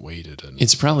stopped and waited. And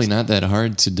it's probably not that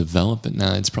hard to develop it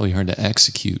now. It's probably hard to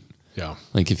execute. Yeah.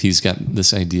 Like if he's got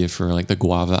this idea for like the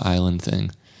Guava Island thing,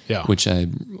 which I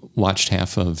watched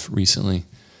half of recently.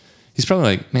 He's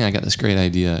probably like, man, I got this great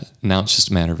idea. Now it's just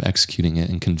a matter of executing it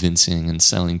and convincing and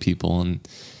selling people. And,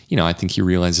 I think he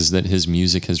realizes that his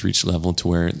music has reached a level to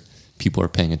where people are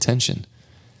paying attention.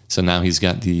 So now he's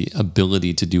got the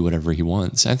ability to do whatever he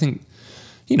wants. I think,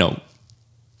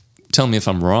 tell me if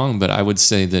I'm wrong, but I would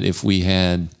say that if we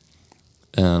had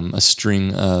a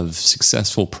string of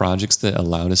successful projects that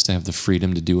allowed us to have the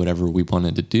freedom to do whatever we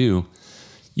wanted to do,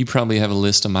 you probably have a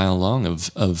list a mile long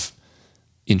of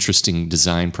interesting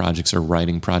design projects or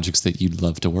writing projects that you'd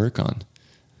love to work on.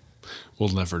 We'll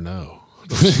never know.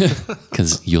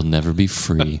 Because you'll never be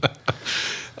free.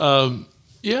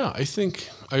 Yeah, I think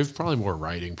I have probably more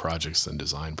writing projects than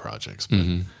design projects.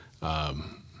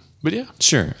 But yeah.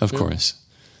 Sure, of course.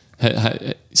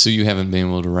 So you haven't been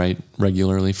able to write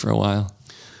regularly for a while?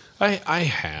 I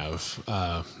have.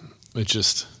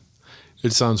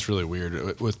 It sounds really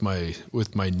weird. With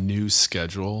my new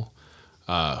schedule,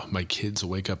 my kids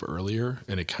wake up earlier,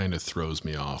 and it kind of throws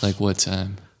me off. Like what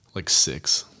time? Like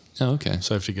 6. Oh, okay.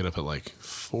 So I have to get up at like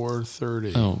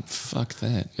 4:30. Oh, fuck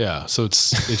that. Yeah. So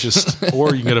it's just,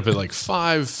 or you can get up at like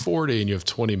 5:40 and you have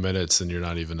 20 minutes and you're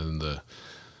not even in the.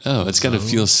 Oh, it's got to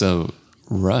feel so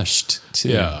rushed too.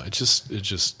 Yeah. It's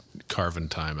just carving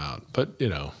time out, but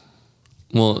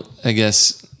Well, I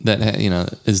guess that,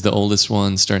 is the oldest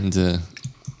one starting to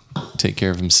take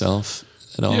care of himself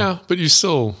at all? Yeah, but you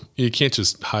can't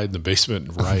just hide in the basement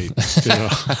and write.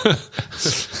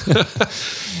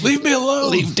 Leave me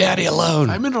alone. Leave Daddy alone.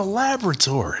 I'm in a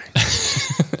laboratory.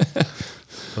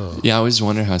 Yeah, I always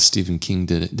wonder how Stephen King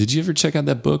did it. Did you ever check out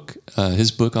that book,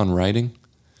 his book on writing?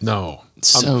 No. It's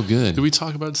so good. Did we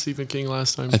talk about Stephen King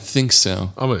last time? I think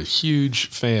so. I'm a huge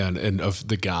fan of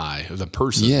the guy, of the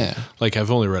person. Yeah. Like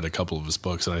I've only read a couple of his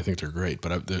books and I think they're great,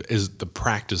 but is the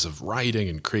practice of writing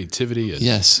and creativity. And,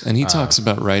 yes, and he talks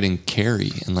about writing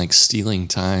Carrie and like stealing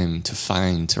time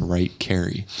to write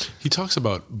Carrie. He talks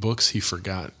about books he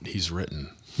forgot he's written.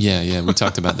 Yeah, we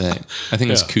talked about that. I think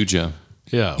it was Cujo.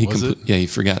 Yeah, Yeah, he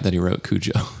forgot that he wrote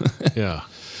Cujo. Yeah.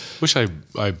 Wish I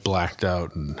blacked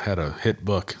out and had a hit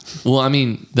book. Well, I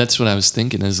mean, that's what I was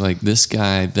thinking is like this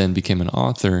guy then became an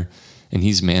author and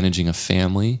he's managing a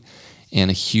family and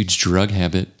a huge drug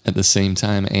habit at the same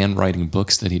time, and writing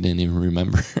books that he didn't even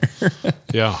remember.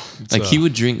 Yeah. Like he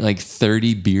would drink like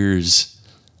 30 beers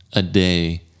a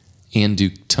day and do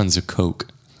tons of coke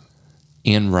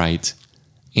and write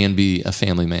and be a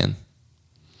family man.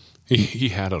 He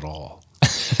had it all.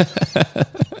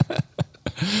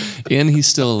 And he's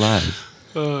still alive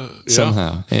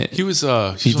somehow. He was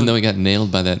Even though he got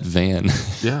nailed by that van.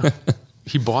 yeah.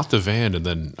 He bought the van and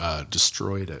then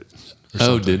destroyed it.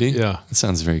 Oh, did he? Yeah. That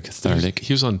sounds very cathartic.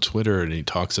 He was on Twitter and he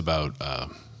talks about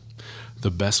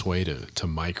the best way to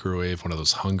microwave one of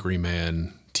those Hungry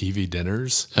Man TV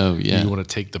dinners. Oh, yeah. You want to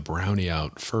take the brownie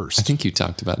out first. I think you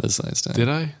talked about this last time. Did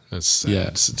I? That's sad. Yeah.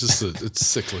 It's just it's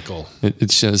cyclical.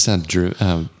 It shows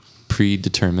how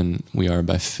predetermined we are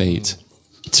by fate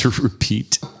to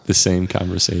repeat the same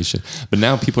conversation. But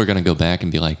now people are going to go back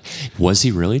and be like, was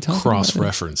he really talking about it?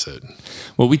 Cross-reference it.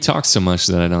 Well, we talk so much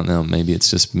that I don't know. Maybe it's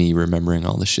just me remembering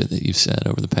all the shit that you've said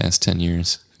over the past 10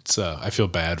 years. It's I feel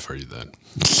bad for you then.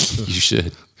 You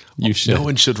should. You should. No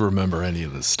one should remember any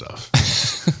of this stuff.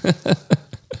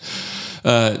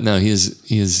 No, he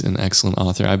is an excellent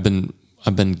author. I've been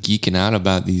geeking out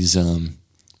about these.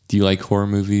 Do you like horror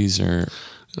movies or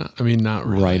I mean, not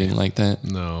really. writing like that?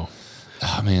 No.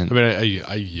 Oh man. I mean,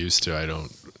 I used to. I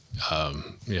don't.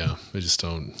 Yeah, I just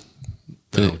don't.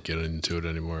 I don't get into it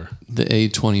anymore. The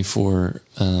A24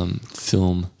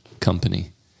 film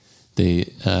company,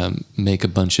 they make a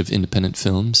bunch of independent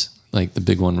films. Like the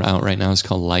big one out right now is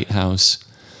called Lighthouse,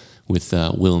 with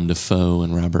Willem Dafoe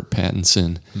and Robert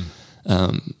Pattinson.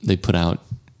 They put out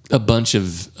a bunch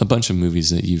of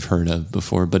movies that you've heard of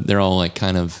before, but they're all like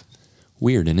kind of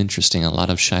weird and interesting. A lot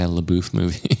of Shia LaBeouf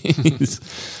movies.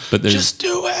 But Just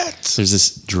do it. There's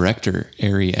this director,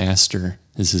 Ari Aster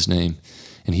is his name,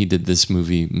 and he did this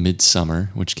movie Midsummer,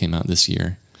 which came out this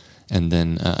year, and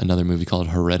then another movie called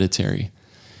Hereditary.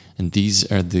 And these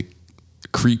are the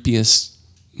creepiest,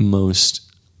 most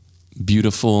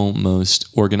beautiful, most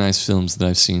organized films that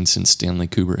I've seen since Stanley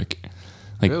Kubrick.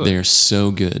 Like, Really? they're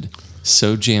so good,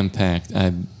 so jam-packed.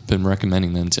 I've been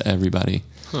recommending them to everybody.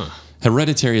 Huh.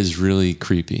 Hereditary is really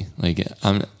creepy. Like,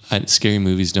 scary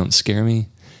movies don't scare me.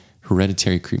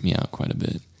 Hereditary creeped me out quite a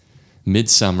bit.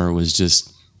 Midsummer was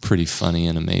just pretty funny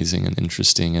and amazing and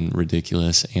interesting and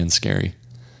ridiculous and scary.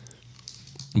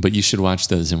 But you should watch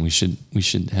those, and we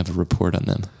should have a report on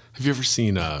them. Have you ever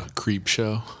seen Creep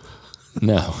Show?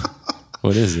 No.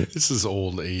 What is it? This is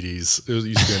old 80s. It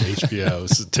used to be on HBO.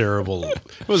 It's terrible.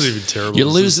 It wasn't even terrible. You're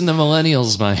losing the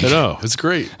millennials, Mike. I know. It's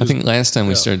great. I think last time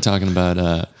we started talking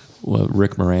about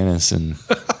Rick Moranis and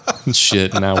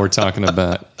shit, and now we're talking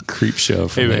about Creep Show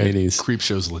from the 80s. Creep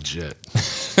Show's legit.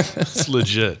 It's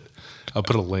legit. I'll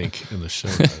put a link in the show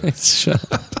notes.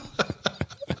 Shut up.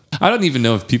 I don't even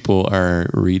know if people are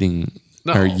reading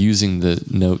or using the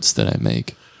notes that I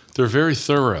make. They're very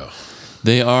thorough.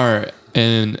 They are,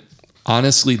 and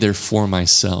honestly, they're for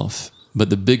myself. But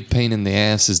the big pain in the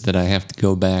ass is that I have to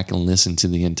go back and listen to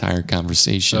the entire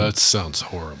conversation. That sounds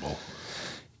horrible.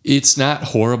 It's not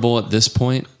horrible at this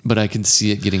point, but I can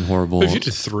see it getting horrible. If you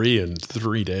did 3 in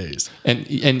 3 days. And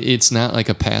it's not like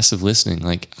a passive listening.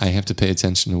 Like, I have to pay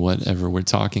attention to whatever we're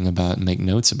talking about and make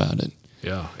notes about it.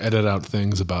 Yeah. Edit out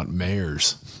things about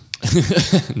mayors.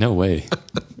 No way.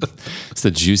 It's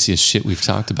the juiciest shit we've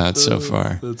talked about so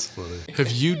far. That's funny. Have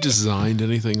you designed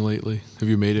anything lately? Have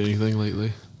you made anything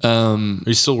lately? Are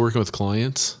you still working with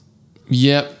clients?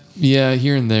 Yep. Yeah,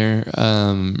 here and there.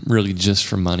 Really just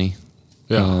for money.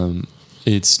 Yeah.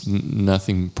 It's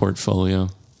nothing portfolio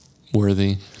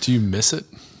worthy. Do you miss it?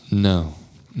 No,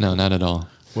 not at all.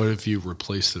 What have you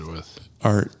replaced it with?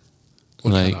 Art.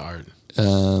 What like, kind of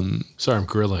art? Sorry, I'm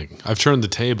grilling. I've turned the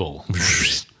table.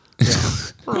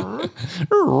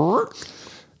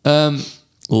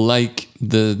 Like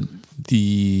the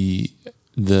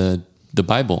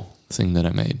Bible thing that I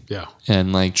made. Yeah.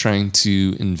 And like trying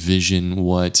to envision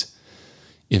what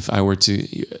if I were to,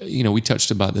 we touched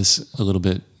about this a little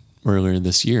bit earlier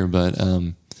this year, but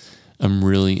I'm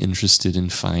really interested in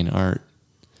fine art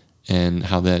and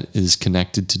how that is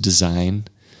connected to design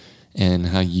and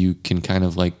how you can kind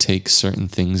of like take certain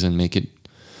things and make it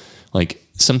like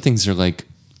some things are like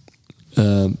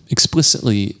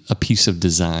explicitly a piece of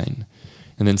design,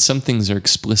 and then some things are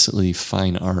explicitly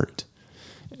fine art.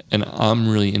 And I'm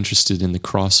really interested in the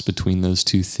cross between those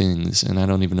two things, and I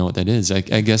don't even know what that is. I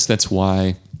guess that's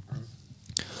why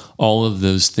all of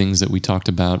those things that we talked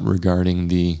about regarding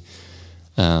the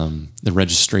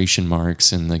registration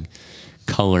marks and the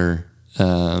color,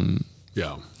 or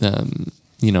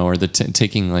the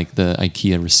taking like the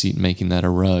IKEA receipt and making that a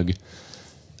rug,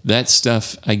 that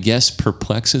stuff I guess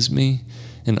perplexes me,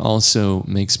 and also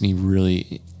makes me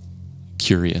really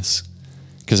curious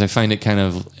because I find it kind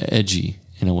of edgy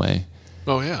in a way.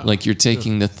 Oh yeah. Like you're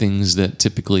taking the things that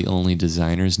typically only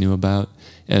designers knew about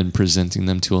and presenting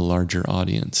them to a larger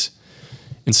audience.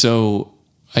 And so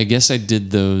I guess I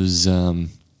did those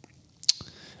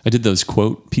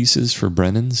quote pieces for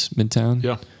Brennan's Midtown.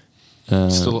 Yeah.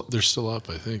 They're still up,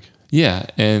 I think. Yeah,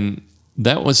 and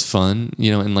that was fun,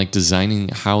 and like designing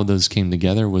how those came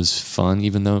together was fun,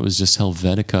 even though it was just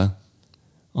Helvetica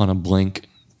on a blank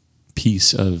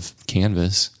piece of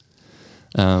canvas.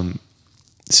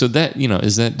 So that,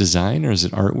 is that design or is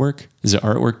it artwork? Is it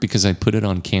artwork because I put it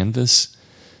on canvas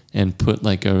and put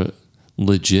like a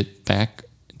legit back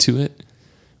to it?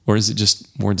 Or is it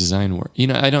just more design work?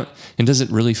 And does it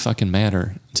really fucking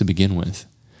matter to begin with?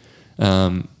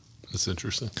 That's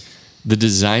interesting. The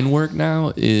design work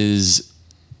now is,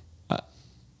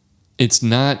 it's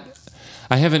not,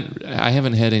 I haven't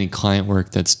had any client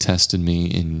work that's tested me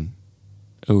in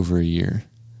over a year.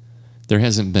 There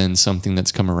hasn't been something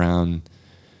that's come around,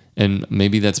 and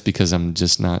maybe that's because I'm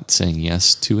just not saying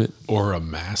yes to it. Or a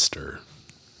master.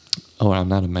 Oh, I'm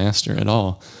not a master at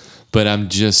all, but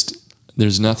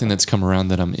there's nothing that's come around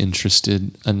that I'm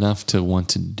interested enough to want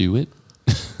to do it.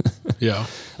 Yeah.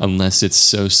 Unless it's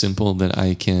so simple that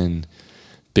I can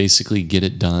basically get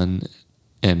it done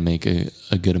and make a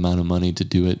good amount of money to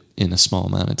do it in a small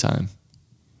amount of time.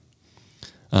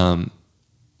 And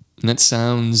that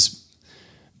sounds,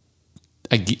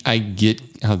 I get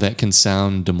how that can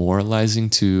sound demoralizing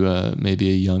to maybe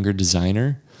a younger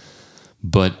designer,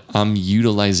 but I'm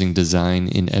utilizing design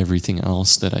in everything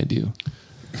else that I do.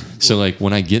 So like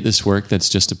when I get this work that's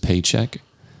just a paycheck,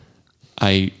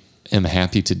 I am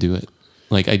happy to do it.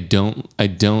 Like I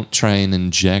don't try and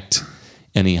inject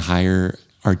any higher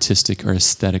artistic or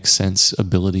aesthetic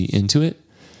sensibility into it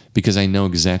because I know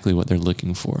exactly what they're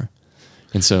looking for.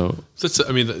 And so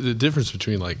the difference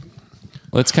between like,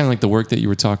 well, that's kind of like the work that you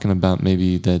were talking about,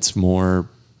 maybe that's more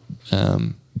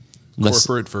less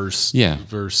corporate versus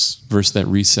that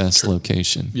recessed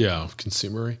location. Yeah,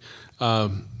 consumery.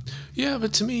 Yeah,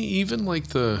 but to me, even like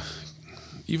the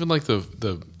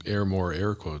air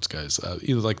quotes guys,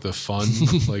 either like the fun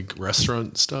like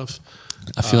restaurant stuff.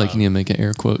 I feel like you need to make an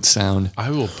air quote sound. I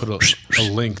will put a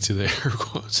link to the air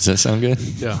quotes. Does that sound good?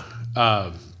 Yeah.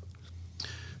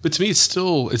 But to me, it's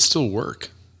still work.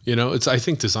 I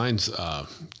think design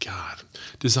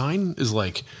is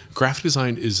like, graphic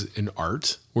design is an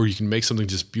art where you can make something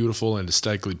just beautiful and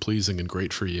aesthetically pleasing and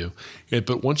great for you.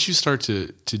 But once you start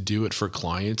to do it for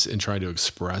clients and try to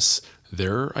express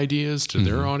their ideas to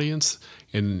their audience,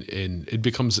 and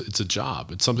it's a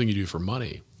job. It's something you do for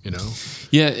money,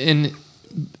 Yeah, and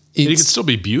it can still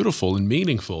be beautiful and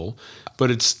meaningful, but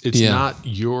it's not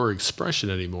your expression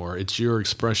anymore. It's your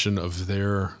expression of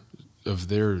their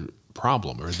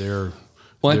problem or their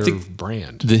I think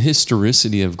brand. The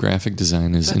historicity of graphic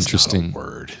design is interesting. Not a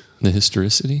word. The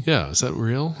historicity? Yeah, is that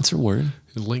real? That's a word.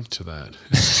 Link to that.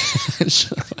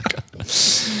 Shut the fuck up.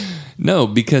 No,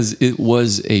 because it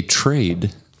was a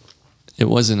trade. It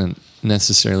wasn't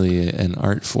necessarily an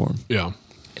art form. Yeah.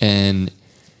 And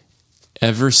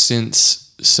ever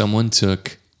since someone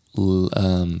took wood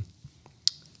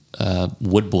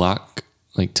block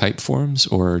like type forms,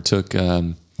 or took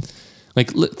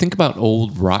think about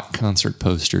old rock concert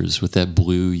posters with that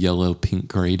blue, yellow, pink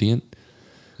gradient.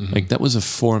 Mm-hmm. Like that was a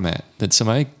format that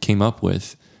somebody came up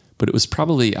with, but it was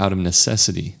probably out of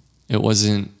necessity. It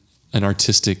wasn't an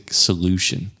artistic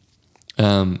solution.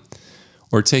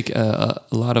 Or take a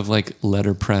lot of like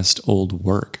letterpressed old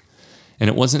work. And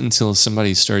it wasn't until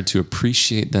somebody started to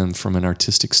appreciate them from an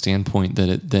artistic standpoint that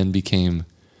it then became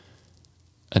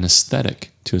an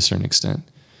aesthetic to a certain extent.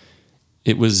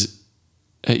 It was,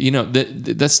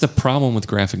 that's the problem with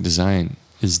graphic design,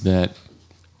 is that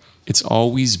it's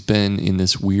always been in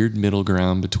this weird middle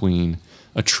ground between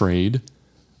a trade,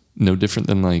 no different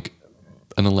than like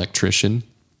an electrician,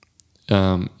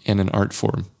 and an art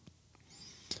form.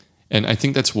 And I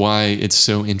think that's why it's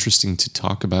so interesting to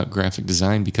talk about graphic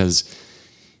design, because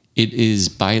it is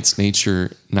by its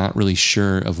nature not really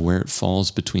sure of where it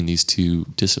falls between these two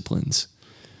disciplines.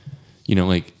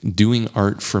 Like doing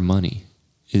art for money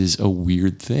is a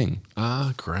weird thing.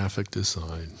 Graphic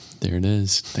design. There it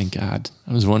is. Thank God.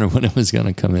 I was wondering when it was going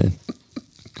to come in.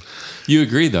 You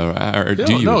agree though, or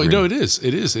do you agree? No, it is.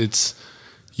 It is. It's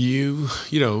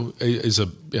as a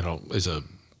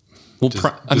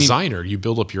designer, you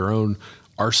build up your own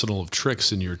arsenal of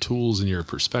tricks and your tools and your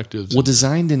perspectives. Well,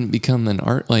 design didn't become an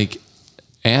art, like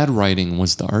ad writing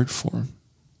was the art form.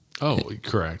 Oh,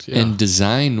 correct. Yeah. And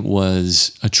design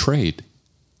was a trade.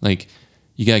 Like,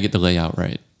 you got to get the layout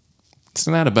right. It's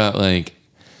not about like,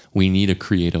 we need a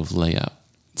creative layout.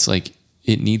 It's like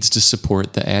it needs to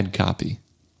support the ad copy.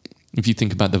 If you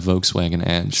think about the Volkswagen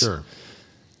ads, Sure.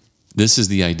 this is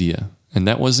the idea. And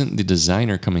that wasn't the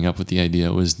designer coming up with the idea.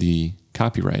 It was the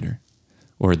copywriter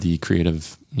or the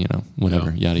creative,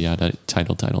 whatever, yada, yada,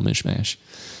 title, mishmash.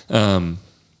 And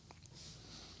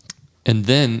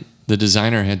then the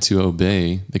designer had to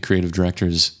obey the creative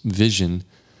director's vision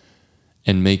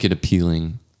and make it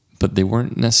appealing, but they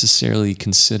weren't necessarily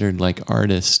considered like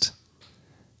artists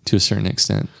to a certain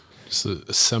extent. So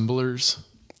assemblers.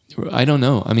 I don't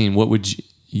know. I mean, what would you...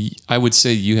 I would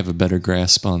say you have a better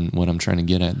grasp on what I'm trying to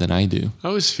get at than I do. I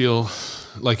always feel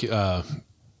like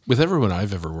with everyone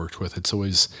I've ever worked with, it's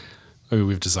always, we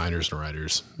have designers and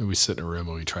writers, and we sit in a room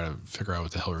and we try to figure out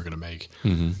what the hell we're going to make.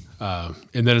 Mm-hmm.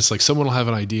 And then it's like someone will have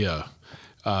an idea,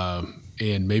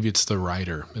 and maybe it's the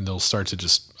writer, and they'll start to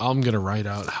just, I'm going to write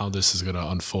out how this is going to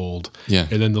unfold. Yeah.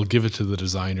 And then they'll give it to the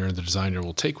designer, and the designer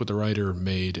will take what the writer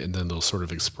made, and then they'll sort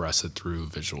of express it through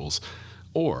visuals.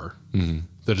 Or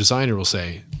the designer will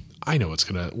say, I know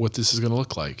what this is gonna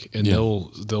look like, and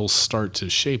they'll start to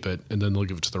shape it, and then they'll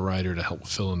give it to the writer to help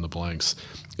fill in the blanks.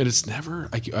 And it's never,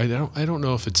 I don't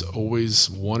know if it's always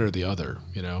one or the other.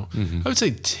 I would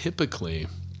say typically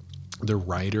the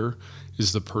writer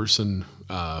is the person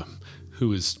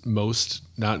who is most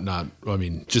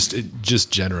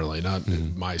just generally, not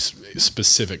my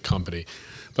specific company,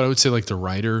 but I would say like the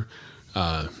writer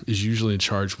is usually in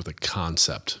charge with a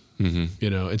concept.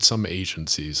 In some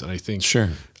agencies. And I think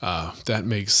that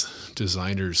makes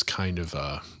designers kind of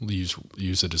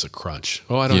use it as a crutch.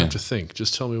 Oh, I don't have to think.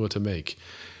 Just tell me what to make.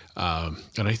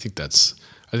 And I think that's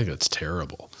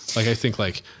terrible. Like, I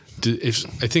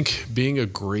think being a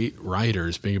great writer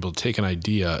is being able to take an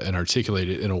idea and articulate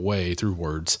it in a way through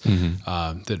words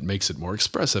that makes it more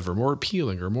expressive or more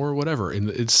appealing or more whatever.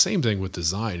 And it's the same thing with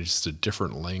design. It's just a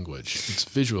different language. It's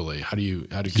visually. How do you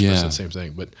express that same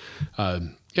thing? But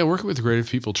working with creative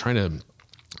people, trying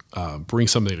to bring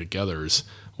something together is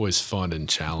always fun and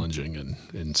challenging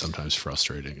and sometimes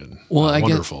frustrating and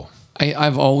wonderful.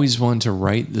 I've always wanted to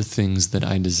write the things that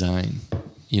I design,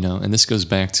 and this goes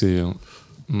back to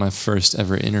my first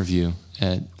ever interview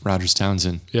at Rogers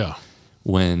Townsend. Yeah.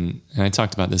 And I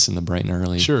talked about this in the Bright and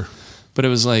Early. Sure. But it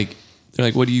was like, they're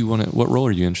like, what role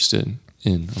are you interested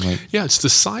in? I'm like, yeah, it's the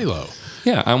silo.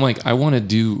 Yeah. I'm like, I want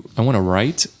to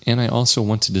write, and I also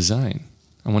want to design.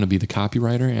 I want to be the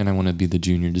copywriter, and I want to be the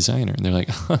junior designer. And they're like,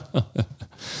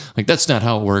 like, that's not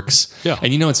how it works. Yeah.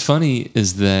 And what's funny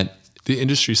is that the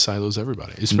industry silos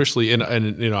everybody, especially, and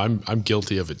I'm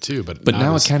guilty of it too, but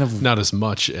now it kind of, not as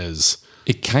much as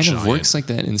it kind of works like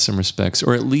that in some respects,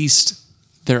 or at least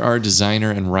there are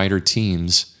designer and writer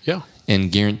teams. Yeah.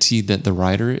 And guaranteed that the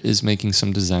writer is making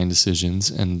some design decisions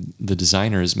and the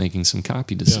designer is making some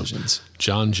copy decisions. Yeah.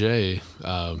 John Jay,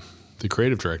 the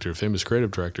creative director, famous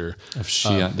creative director of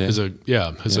Shiat Day,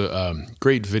 has a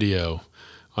great video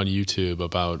on YouTube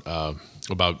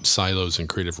about silos and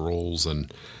creative roles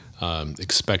and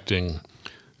expecting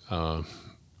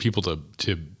people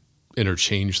to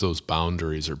interchange those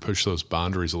boundaries or push those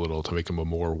boundaries a little to make them a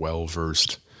more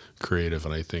well-versed creative.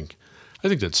 And I think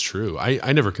that's true.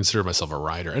 I never considered myself a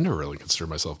writer. I never really considered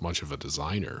myself much of a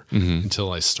designer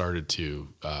until I started to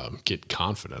get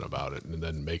confident about it and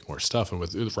then make more stuff. And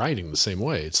with writing the same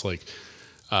way, it's like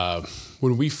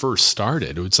when we first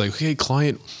started, it's like, okay,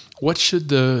 client, what should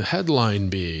the headline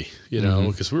be?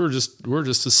 Because we were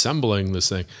just assembling this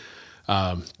thing.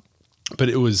 But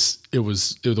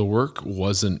the work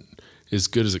wasn't as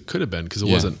good as it could have been because it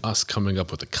wasn't us coming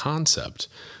up with a concept.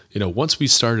 Once we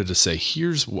started to say,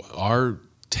 here's our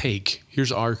take,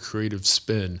 here's our creative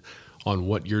spin on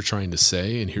what you're trying to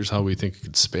say, and here's how we think you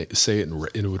could say it and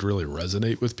it would really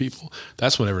resonate with people,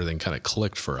 that's when everything kind of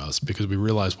clicked for us because we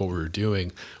realized what we were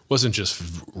doing wasn't just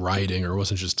writing or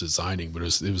wasn't just designing, but it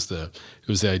was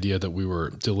the idea that we were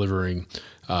delivering,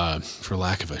 for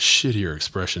lack of a shittier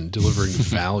expression, delivering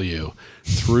value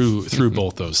through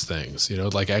both those things.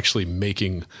 Like actually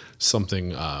making something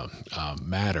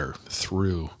matter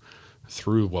through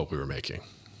what we were making.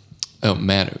 Oh,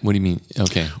 matter. What do you mean?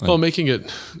 Okay. Well, making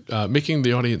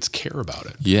the audience care about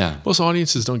it. Yeah. Most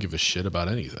audiences don't give a shit about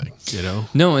anything,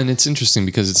 No, and it's interesting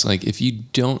because it's like if you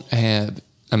don't have,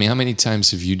 how many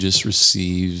times have you just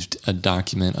received a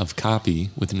document of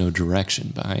copy with no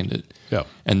direction behind it? Yeah.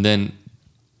 And then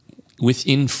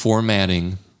within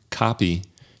formatting copy,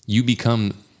 you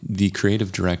become the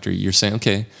creative director. You're saying,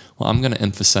 okay, well, I'm going to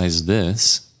emphasize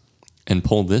this and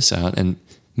pull this out and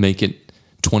make it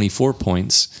 24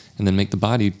 points and then make the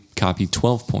body copy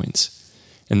 12 points.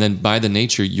 And then by the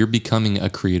nature, you're becoming a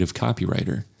creative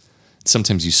copywriter.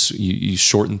 sometimes you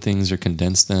shorten things or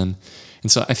condense them.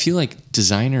 And so I feel like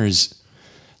designers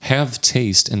have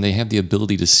taste and they have the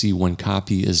ability to see when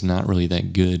copy is not really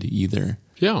that good either.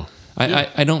 Yeah.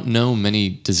 I don't know many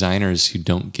designers who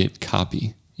don't get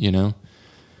copy, you know?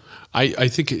 I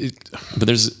think it. But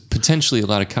there's potentially a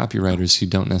lot of copywriters who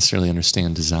don't necessarily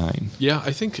understand design. Yeah,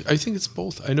 I think it's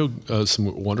both. I know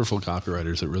some wonderful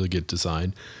copywriters that really get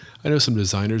design. I know some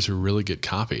designers who really get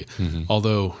copy,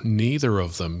 although neither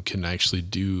of them can actually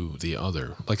do the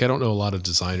other. Like I don't know a lot of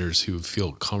designers who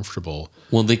feel comfortable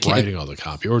writing all the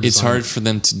copy. Or it's hard for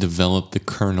them to develop the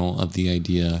kernel of the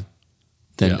idea,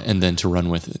 and then to run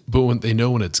with it. But when they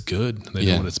know when it's good, they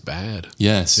know when it's bad.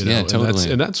 Yes, you know? yeah,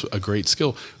 totally. And that's a great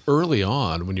skill. Early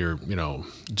on, when you're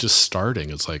just starting,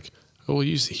 it's like, oh, well,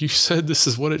 you said this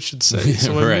is what it should say,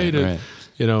 so I made it.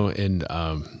 Right. And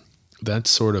that's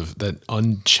sort of that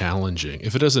unchallenging.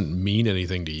 If it doesn't mean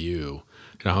anything to you,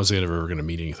 how's it ever going to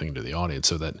mean anything to the audience?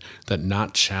 So that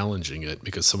not challenging it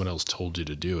because someone else told you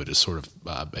to do it is sort of,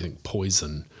 I think,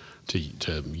 poison to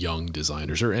young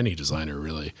designers or any designer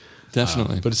really.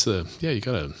 Definitely. But it's you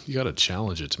gotta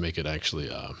challenge it to make it actually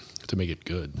to make it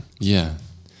good. Yeah.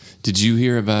 Did you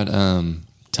hear about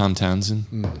Tom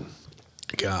Townsend?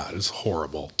 God, it's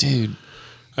horrible, dude.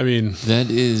 I mean, that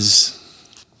is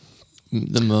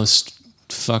the most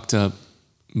fucked up,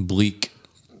 bleak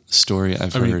story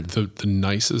I've heard. The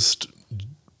nicest,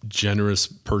 generous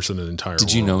person in the entire world.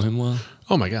 Did you know him well?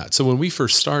 Oh my God. So when we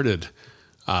first started,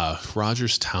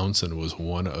 Rogers Townsend was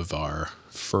one of our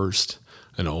first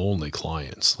and only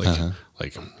clients. Like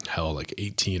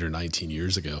 18 or 19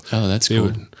 years ago. Oh, that's cool.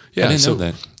 I didn't know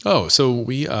that. Oh, so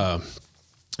we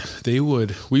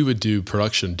would do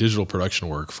digital production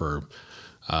work for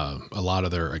a lot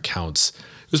of their accounts.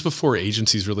 It was before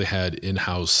agencies really had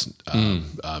in-house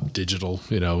digital.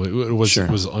 It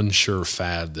was unsure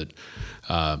fad that.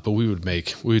 But we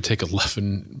would take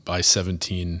 11 by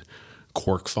 17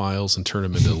 Quark files and turn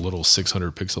them into little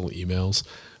 600 pixel emails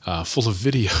full of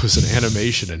videos and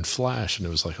animation and Flash, and it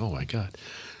was like, oh my God.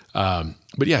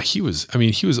 But yeah, he was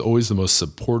always the most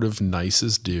supportive,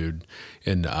 nicest dude.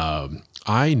 And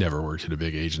I never worked at a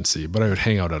big agency, but I would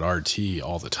hang out at RT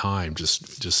all the time,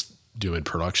 just doing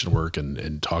production work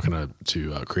and talking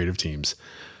to creative teams.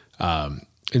 And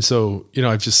so,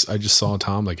 I just saw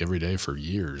Tom like every day for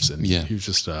years, and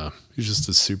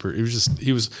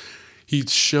he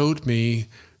showed me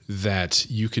that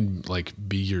you can like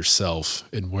be yourself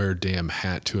and wear a damn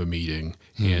hat to a meeting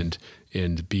and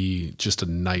be just a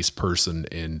nice person,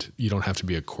 and you don't have to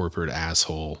be a corporate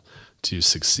asshole to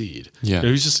succeed. Yeah.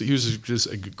 He was just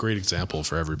a great example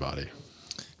for everybody.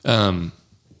 I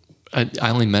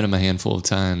only met him a handful of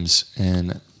times,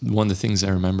 and one of the things I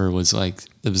remember was like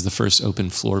it was the first open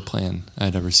floor plan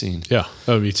I'd ever seen. Yeah,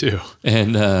 me too.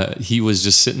 And he was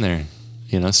just sitting there,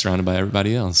 surrounded by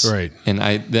everybody else. Right. And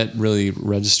that really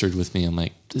registered with me. I'm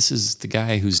like, this is the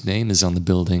guy whose name is on the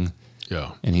building.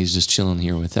 Yeah. And he's just chilling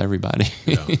here with everybody.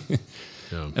 Yeah.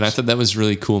 And I thought that was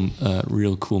really cool,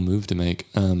 real cool move to make.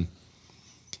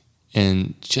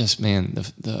 And just, man,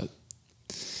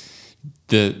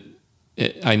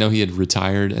 I know he had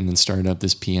retired and then started up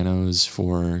this Pianos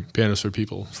for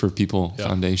People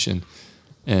Foundation.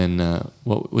 And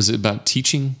what was it about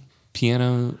teaching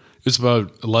piano? It's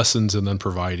about lessons and then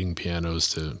providing pianos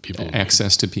to people.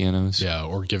 Access to pianos? Yeah,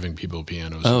 or giving people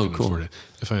pianos. Oh, who can cool. afford it,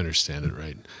 if I understand it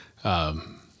right.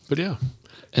 But yeah.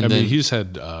 And he's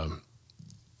had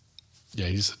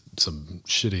he's had some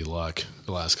shitty luck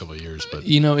the last couple of years. But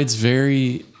it's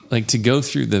very, like, to go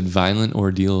through the violent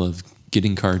ordeal of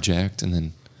getting carjacked and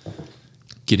then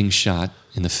getting shot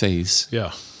in the face.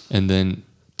 Yeah. And then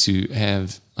to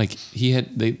have, like,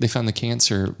 they found the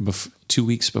cancer 2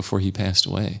 weeks before he passed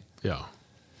away. Yeah.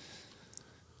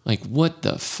 Like, what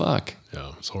the fuck?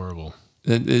 Yeah, it's horrible.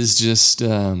 That is just,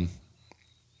 I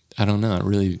don't know. It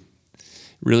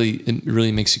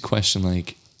really makes you question,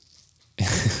 like,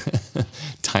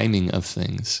 timing of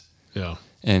things. Yeah.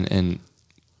 And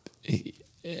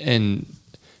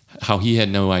how he had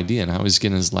no idea, and how he was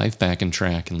getting his life back on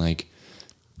track, and like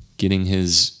getting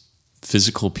his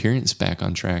physical appearance back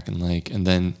on track, and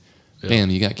then bam,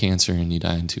 you got cancer and you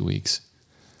die in 2 weeks.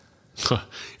 And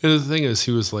the thing is,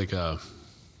 he was like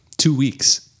 2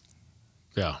 weeks.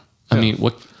 Yeah. I mean,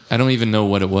 I don't even know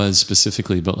what it was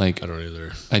specifically, but like I don't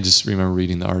either. I just remember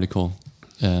reading the article,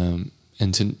 and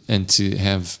to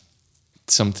have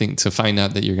something, to find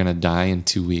out that you're gonna die in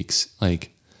 2 weeks, like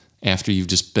after you've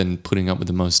just been putting up with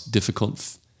the most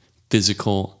difficult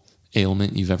physical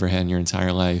ailment you've ever had in your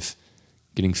entire life,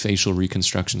 getting facial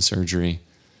reconstruction surgery,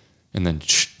 and then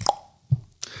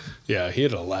yeah, he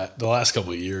had the last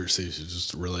couple of years. He's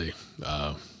just really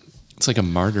It's like a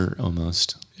martyr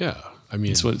almost. Yeah. I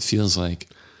mean, It's what it feels like.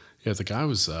 yeah, the guy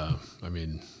was, I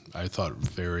thought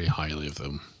very highly of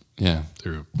him Yeah.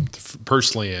 through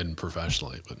personally and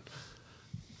professionally, but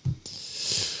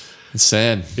It's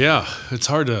sad. yeah, it's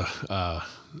hard to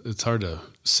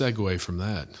segue from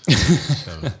that.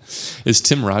 So, Is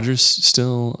Tim Rogers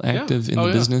still active in Oh, the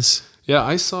yeah. business? yeah,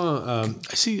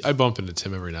 I bump into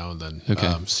Tim every now and then.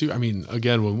 Okay.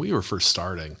 Again, when we were first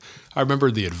starting, I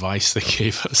remember the advice they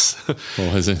gave us.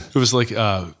 What was it? It was like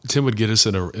Tim would get us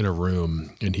in a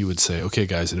room and he would say, "Okay,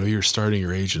 guys, I know you're starting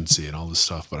your agency and all this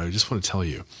stuff, but I just want to tell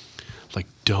you, like,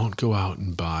 don't go out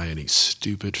and buy any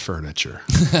stupid furniture.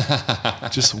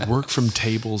 Just work from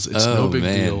tables. It's no big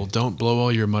deal. Don't blow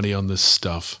all your money on this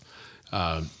stuff."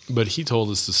 But he told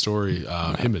us the story.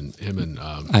 Him and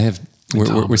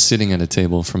We're sitting at a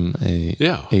table from a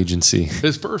Yeah. agency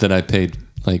It's perfect. that I paid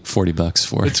like $40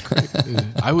 for. It's great.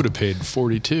 I would have paid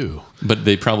 42, But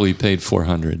they probably paid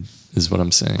 400 is what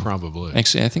I'm saying. probably.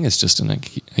 Actually, I think it's just an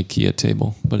IKEA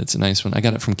table, but it's a nice one. I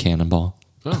got it from Cannonball.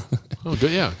 Oh,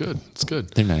 good. Yeah, good. It's good.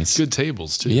 They're nice. Good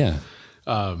tables too. Yeah.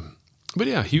 But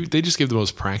yeah, they just gave the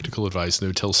most practical advice, and they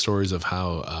would tell stories of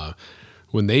how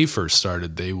when they first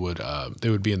started, they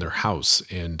would be in their house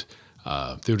and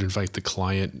they would invite the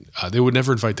client. They would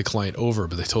never invite the client over,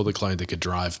 but they told the client they could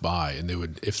drive by, and they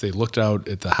would, if they looked out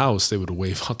at the house, they would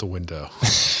wave out the window.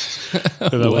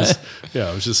 And that was,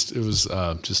 yeah, it was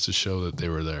just to show that they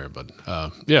were there. But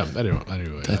yeah,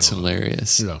 anyway, That's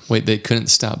hilarious. Yeah. Wait, they couldn't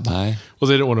stop by? Well,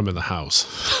 they didn't want them in the house,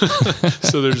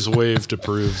 so they just waved to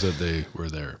prove that they were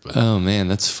there. But Oh, man,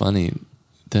 that's funny.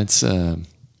 That's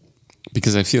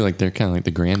because I feel like they're kind of like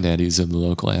the granddaddies of the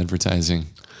local advertising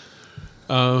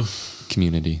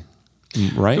community,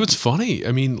 right? it was funny.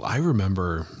 I mean, I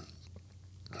remember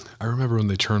when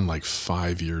they turned like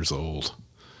 5 years old.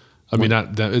 I mean,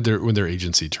 not that when their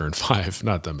agency turned 5,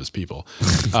 not them as people.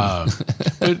 But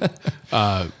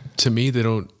to me, they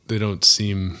don't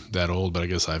seem that old. But I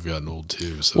guess I've gotten old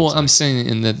too. So Well, it's I'm like, saying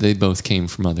in that they both came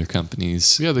from other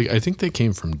companies. yeah, I think they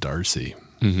came from Darcy.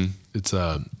 Mm-hmm. It's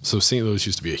so St. Louis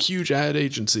used to be a huge ad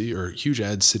agency or a huge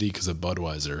ad city because of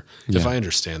Budweiser. If Yeah. I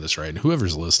understand this right, and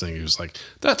whoever's listening who's like,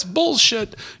 "That's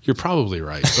bullshit," you're probably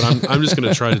right. But I'm just going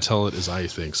to try to tell it as I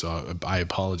think. So I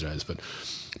apologize, but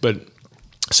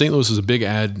St. Louis was a big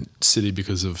ad city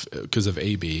because of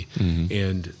AB,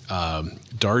 and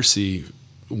Darcy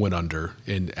went under,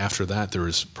 and after that there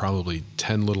was probably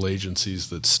 10 little agencies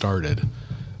that started.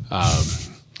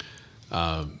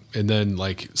 And then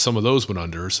like some of those went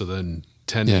under, so then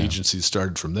 10 Yeah. agencies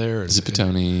started from there. And,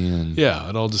 Zippitoni and yeah,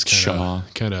 it all just Shaw.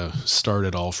 kind of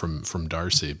started all from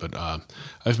Darcy. But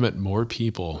I've met more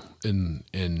people in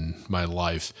my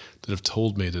life that have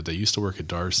told me that they used to work at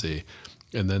Darcy,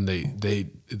 and then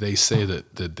they say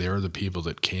that they're the people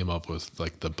that came up with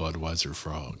like the Budweiser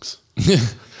frogs. There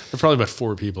are probably about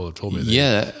 4 people have told me.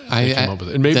 Yeah, they came up with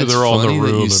it. And maybe that's they're all in the funny that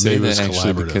room, you and say maybe that it's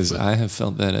actually, collaborative, because but- I have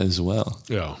felt that as well.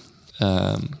 Yeah.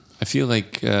 I feel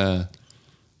like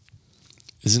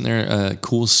isn't there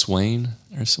Cool Swain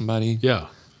or somebody? Yeah.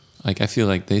 Like I feel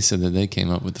like they said that they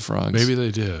came up with the frogs. Maybe they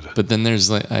did. But then there's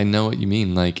like I know what you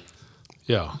mean. Like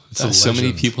Yeah. It's a so many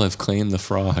legend. people have claimed the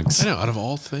frogs I know, out of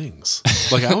all things.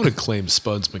 Like, I would have claimed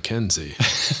Spuds McKenzie.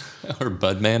 or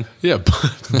Budman. Yeah,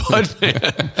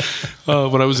 Budman.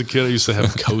 When I was a kid, I used to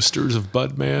have coasters of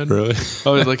Budman. Really?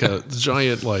 I had like a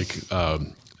giant, like,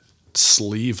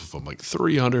 sleeve of them, like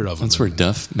 300 of them. That's where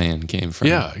Duff Man came from.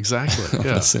 Yeah, exactly. on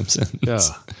Yeah. The Simpsons. Yeah.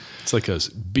 It's like a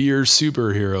beer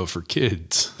superhero for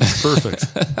kids. It's perfect.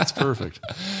 It's perfect.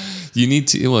 You need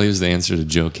to. Well, he was the answer to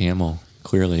Joe Camel.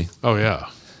 Clearly, Oh, yeah.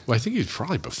 Well, I think he's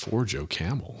probably before Joe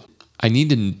Camel. I need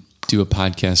to do a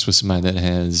podcast with somebody that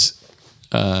has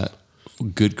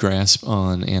good grasp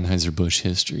on Anheuser-Busch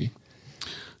history.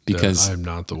 Because I'm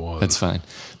not the one. that's fine.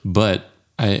 But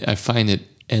I find it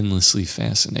endlessly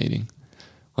fascinating.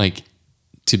 Like,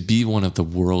 to be one of the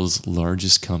world's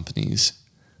largest companies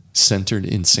centered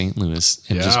in St. Louis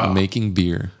and just Yeah. making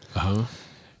beer. Uh-huh.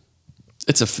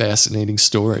 It's a fascinating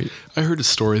story. I heard a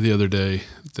story the other day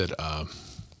that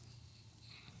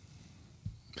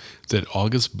that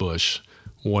August Busch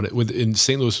wanted in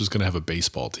St. Louis was going to have a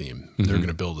baseball team. They were going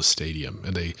to build a stadium,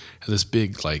 and they had this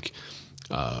big like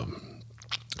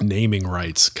naming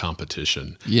rights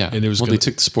competition. Yeah. and it was well, gonna, they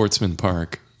took Sportsman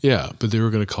Park. yeah, but they were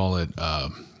going to call it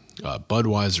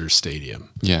Budweiser Stadium.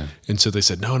 Yeah. And so they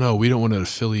said, no, we don't want it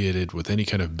affiliated with any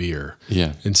kind of beer.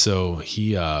 Yeah. And so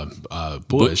he,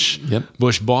 Bush, Yep.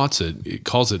 Bush bought it,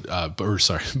 calls it,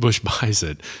 Bush buys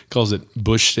it, calls it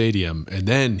Busch Stadium, and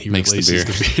then he Makes the releases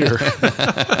the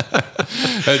beer.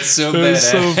 That's so bad. It's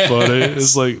so funny.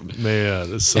 It's like,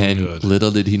 man, it's so And good.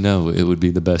 little did he know it would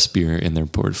be the best beer in their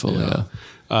portfolio.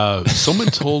 Someone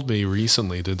told me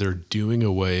recently that they're doing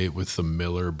away with the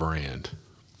Miller brand.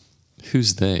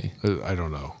 Who's they? I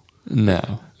don't know.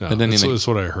 No. No, that's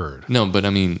what I heard. No, but I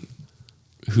mean,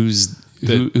 who's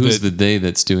the they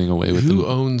that's doing away with Who them?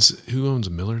 owns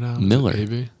Miller now? Miller.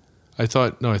 Maybe. I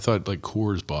thought like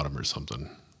Coors bought them or something.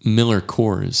 Miller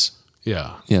Coors.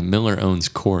 Yeah. Yeah, Miller owns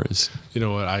Coors. You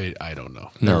know what? I don't know.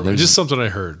 No, there's just something I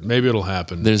heard. Maybe it'll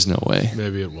happen. There's no way.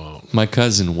 Maybe it won't. My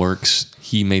cousin works.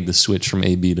 He made the switch from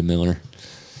AB to Miller,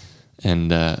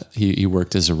 and he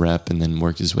worked as a rep, and then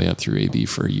worked his way up through AB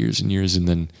for years and years, and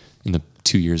then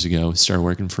 2 years ago started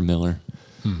working for Miller,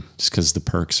 just because the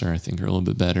perks are, I think, are a little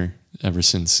bit better. Ever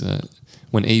since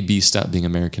when AB stopped being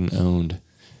American owned,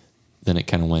 then it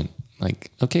kind of went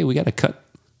like, okay, we got to cut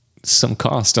some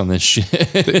cost on this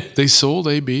shit. They sold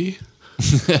AB?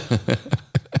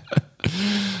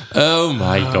 Oh,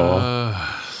 Michael.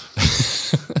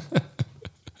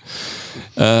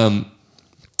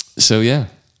 So yeah,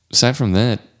 aside from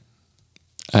that,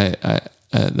 I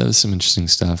that was some interesting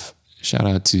stuff. Shout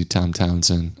out to Tom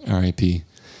Townsend, R.I.P.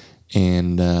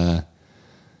 And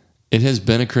it has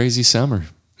been a crazy summer.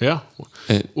 Yeah.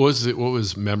 What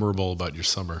was memorable about your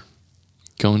summer?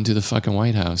 Going to the fucking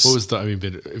White House. What was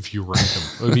if you rank them?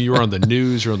 I mean, you were on the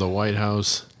news, you're on the White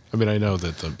House. I mean, I know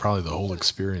that probably the whole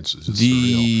experience was just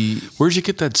surreal. Where'd you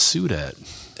get that suit at?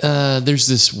 There's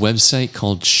this website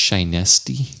called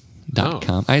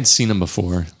Shinesty.com. I had seen them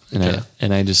before,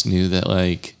 and I just knew that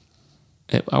I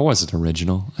wasn't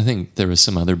original. I think there was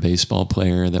some other baseball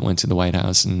player that went to the White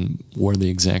House and wore the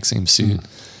exact same suit.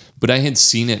 But I had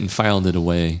seen it and filed it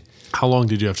away. How long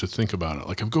did you have to think about it?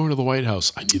 Like, I'm going to the White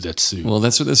House. I need that suit. Well,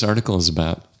 that's what this article is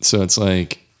about. So it's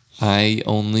like I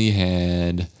only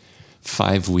had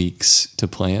 5 weeks to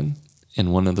plan.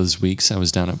 And one of those weeks I was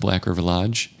down at Black River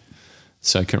Lodge.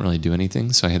 So I couldn't really do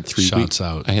anything. So I had 3 weeks. Shouts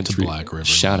out I had to Black River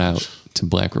Shout Lodge. out to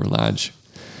Black River Lodge.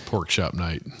 Pork chop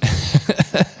night.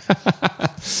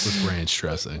 With ranch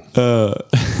dressing.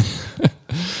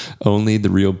 Only the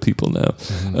real people know.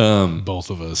 Both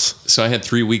of us. So I had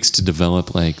 3 weeks to develop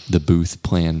the booth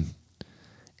plan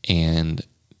and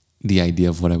the idea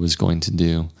of what I was going to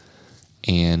do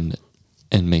and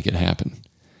make it happen.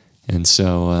 And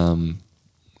so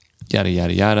yada,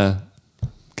 yada, yada,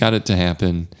 got it to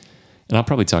happen. And I'll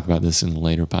probably talk about this in a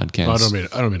later podcast.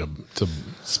 I don't mean to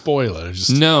spoil it.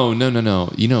 No.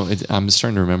 You know, I'm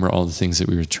starting to remember all the things that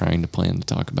we were trying to plan to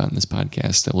talk about in this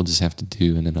podcast that we'll just have to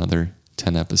do in another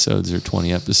 10 episodes or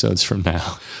 20 episodes from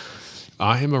now.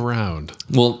 I am around.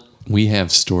 Well, we have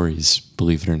stories,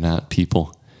 believe it or not,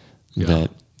 people that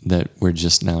we're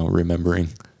just now remembering.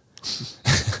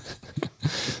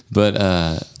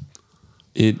 But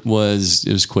it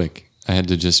was quick. I had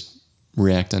to just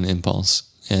react on impulse.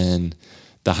 And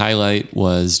the highlight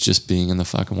was just being in the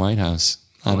fucking White House.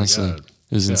 Honestly, it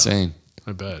was insane.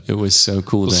 I bet it was so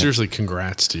cool. Well, seriously,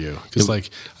 congrats to you. Because I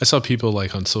saw people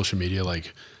on social media who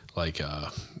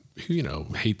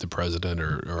hate the president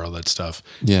or all that stuff,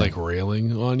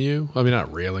 railing on you. I mean,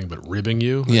 not railing, but ribbing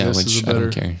you. I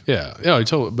don't care. Yeah, I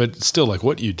totally. But still,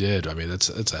 what you did. I mean, that's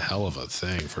a hell of a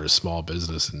thing for a small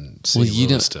business in St.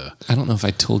 Louis. I don't know if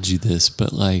I told you this,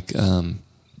 but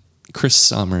Chris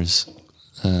Sommers.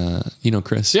 You know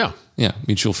Chris? Yeah,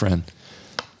 mutual friend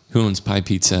who owns Pie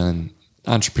Pizza and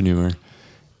entrepreneur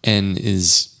and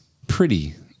is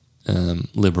pretty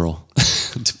liberal,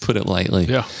 to put it lightly.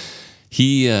 Yeah,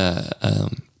 he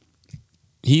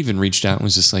even reached out and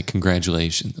was just like,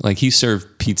 congratulations. Like, he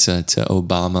served pizza to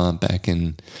Obama back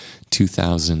in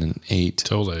 2008.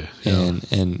 Totally. Yeah.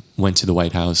 And went to the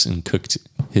White House and cooked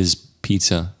his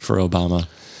pizza for Obama.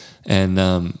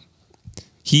 And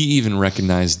he even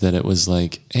recognized that it was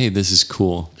like, hey, this is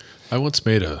cool. I once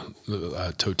made a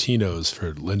Totino's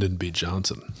for Lyndon B.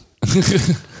 Johnson.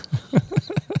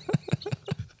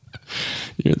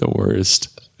 You're the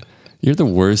worst. You're the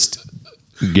worst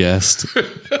guest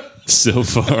so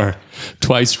far.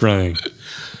 Twice running.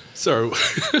 So,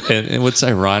 and what's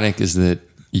ironic is that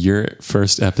your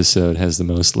first episode has the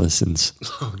most listens.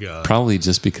 Oh God! Probably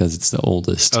just because it's the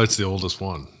oldest. Oh, it's the oldest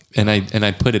one. And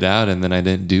I put it out, and then I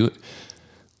didn't do it.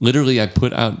 Literally, I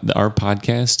put out our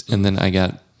podcast, and then I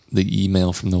got the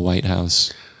email from the White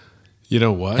House. You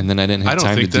know what? And then I didn't have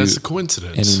time to do that's a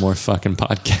coincidence. any more fucking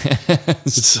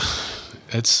podcasts.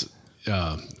 That's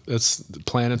the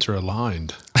planets are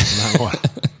aligned. On that one.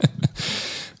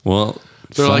 Well,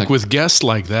 they're like, with guests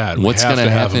like that. What's going to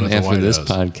happen after this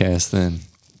podcast? Then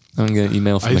I'm going to get an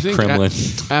email from the Kremlin.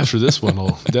 After this one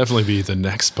will definitely be the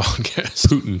next podcast.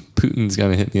 Putin's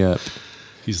going to hit me up.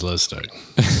 He's listening.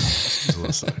 He's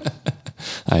listening.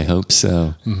 I hope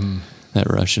so. Mm-hmm. That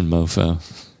Russian mofo.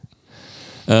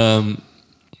 I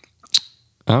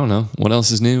don't know. What else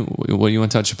is new? What do you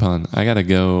want to touch upon? I got to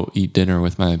go eat dinner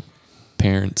with my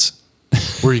parents.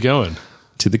 Where are you going?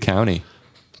 To the county.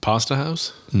 Pasta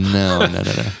House? No.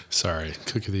 Sorry,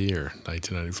 Cook of the Year,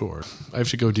 1994. I have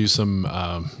to go do some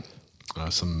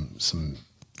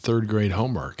third grade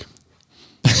homework.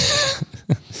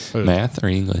 Math or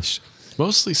English?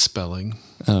 Mostly spelling.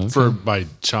 Oh, okay. For my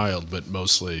child, but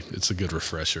mostly it's a good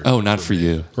refresher. Oh, not for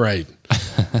you. Right.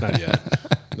 Not yet.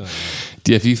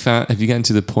 Have you gotten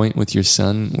to the point with your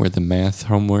son where the math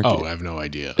homework? Oh, I have no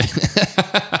idea.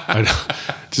 I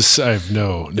have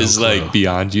no It's clue. like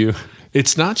beyond you.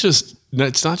 It's not just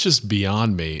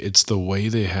beyond me. It's the way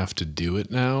they have to do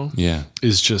it now. Yeah.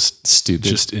 Is just stupid.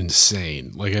 Just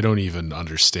insane. Like, I don't even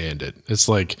understand it. It's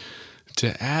like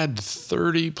to add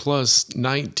 30 plus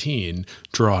 19,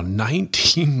 draw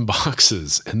 19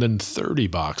 boxes and then 30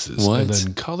 boxes. What? And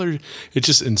then color. It's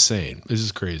just insane. It's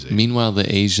just crazy. Meanwhile, the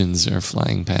Asians are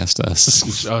flying past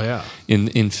us. Oh, yeah.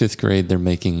 In fifth grade, they're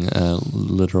making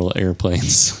literal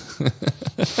airplanes.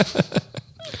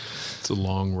 It's a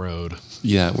long road.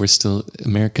 Yeah, we're still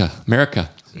America.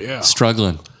 Yeah.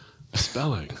 Struggling.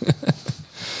 Spelling.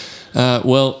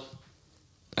 Well,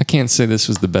 I can't say this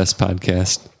was the best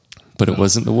podcast, but it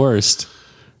wasn't the worst.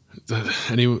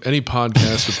 Any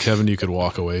podcast with Kevin you could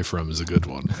walk away from is a good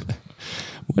one.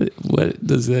 What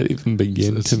does that even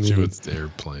begin It's to to do mean? with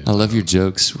airplanes. I love your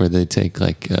jokes where they take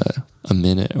like a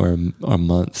minute or a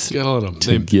month You gotta let them.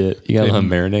 to get. You gotta let them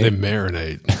marinate. They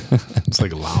marinate. It's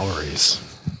like Lowry's.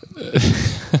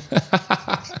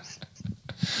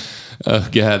 Oh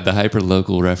God, the hyper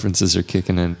local references are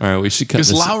kicking in. All right, we should cut Is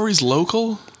this. Lowry's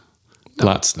local?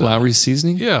 No, it's not. Lowry's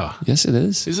seasoning? Yeah. Yes, it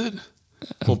is. Is it?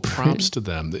 Well, props to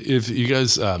them. If you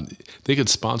guys, they could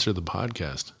sponsor the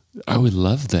podcast. I would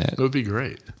love that. It would be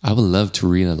great. I would love to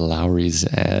read a Lowry's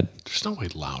ad. There's no way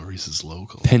Lowry's is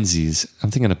local. Penzies. I'm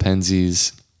thinking of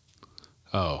Penzies.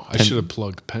 Oh, I should have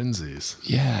plugged Penzies.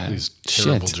 Yeah. These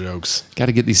terrible shit. jokes. Got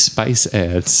to get these spice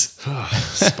ads.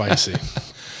 Spicy.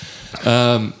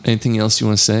 Anything else you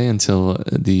want to say until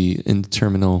the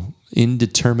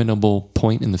indeterminable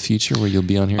point in the future where you'll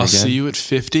be on here I'll again? see you at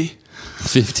 50.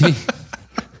 50?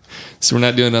 So we're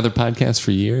not doing another podcast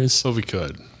for years? Oh, we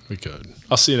could.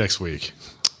 I'll see you next week.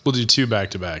 We'll do 2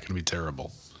 back to back. It'll be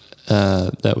terrible.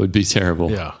 That would be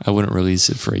terrible. Yeah. I wouldn't release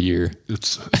it for a year.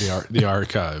 It's the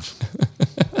archive.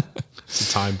 It's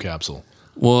a time capsule.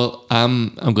 Well,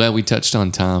 I'm glad we touched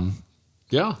on Tom.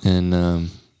 Yeah. And,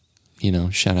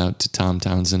 shout out to Tom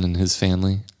Townsend and his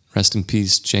family. Rest in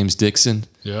peace, James Dixon.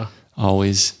 Yeah.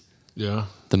 Always Yeah.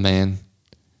 the man.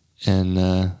 And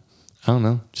I don't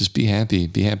know, just be happy.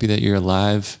 Be happy that you're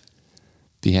alive.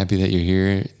 Be happy that you're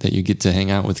here, that you get to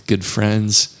hang out with good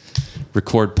friends,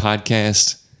 record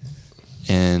podcast,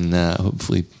 and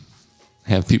hopefully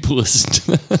have people listen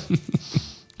to them.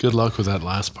 Good luck with that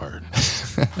last part.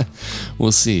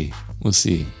 We'll see.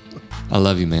 I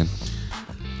love you, man.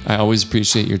 I always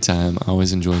appreciate your time. I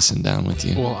always enjoy sitting down with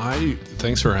you. Well,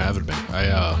 thanks for having me. I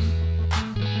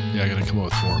gotta come up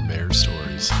with more mayor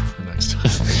stories for next time.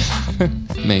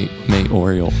 May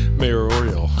Oriole. Mayor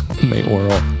Oriole. May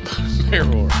Oral. Mayor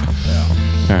Oriole. Yeah.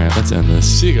 All right, let's end this.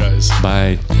 See you guys.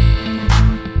 Bye.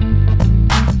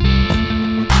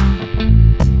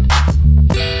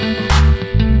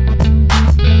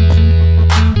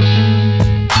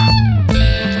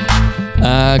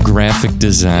 Graphic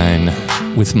design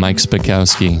with Mike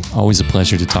Spakowski. Always a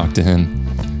pleasure to talk to him.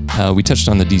 We touched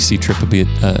on the DC trip a bit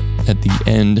at the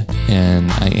end, and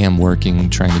I am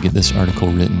trying to get this article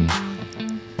written.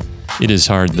 It is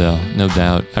hard, though, no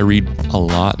doubt. I read a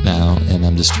lot now, and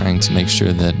I'm just trying to make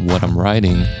sure that what I'm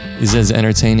writing is as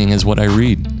entertaining as what I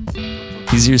read.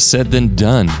 Easier said than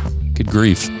done. Good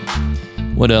grief.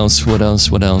 What else? Man,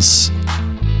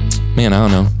 I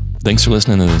don't know. Thanks for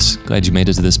listening to this. Glad you made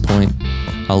it to this point.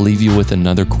 I'll leave you with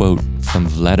another quote from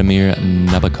Vladimir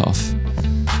Nabokov.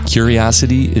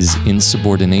 Curiosity is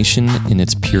insubordination in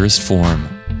its purest form.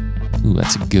 Ooh,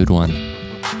 that's a good one.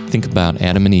 Think about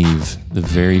Adam and Eve, the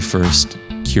very first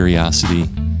curiosity,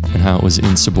 and how it was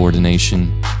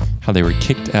insubordination, how they were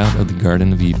kicked out of the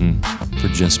Garden of Eden for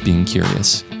just being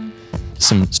curious.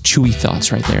 Some chewy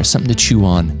thoughts right there, something to chew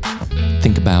on.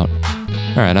 Think about.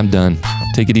 All right, I'm done.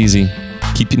 Take it easy.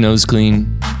 Keep your nose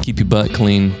clean. Keep your butt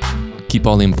clean. Keep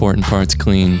all the important parts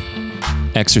clean.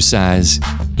 Exercise.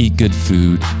 Eat good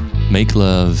food. Make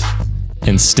love.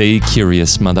 And stay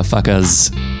curious, motherfuckers.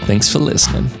 Thanks for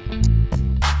listening.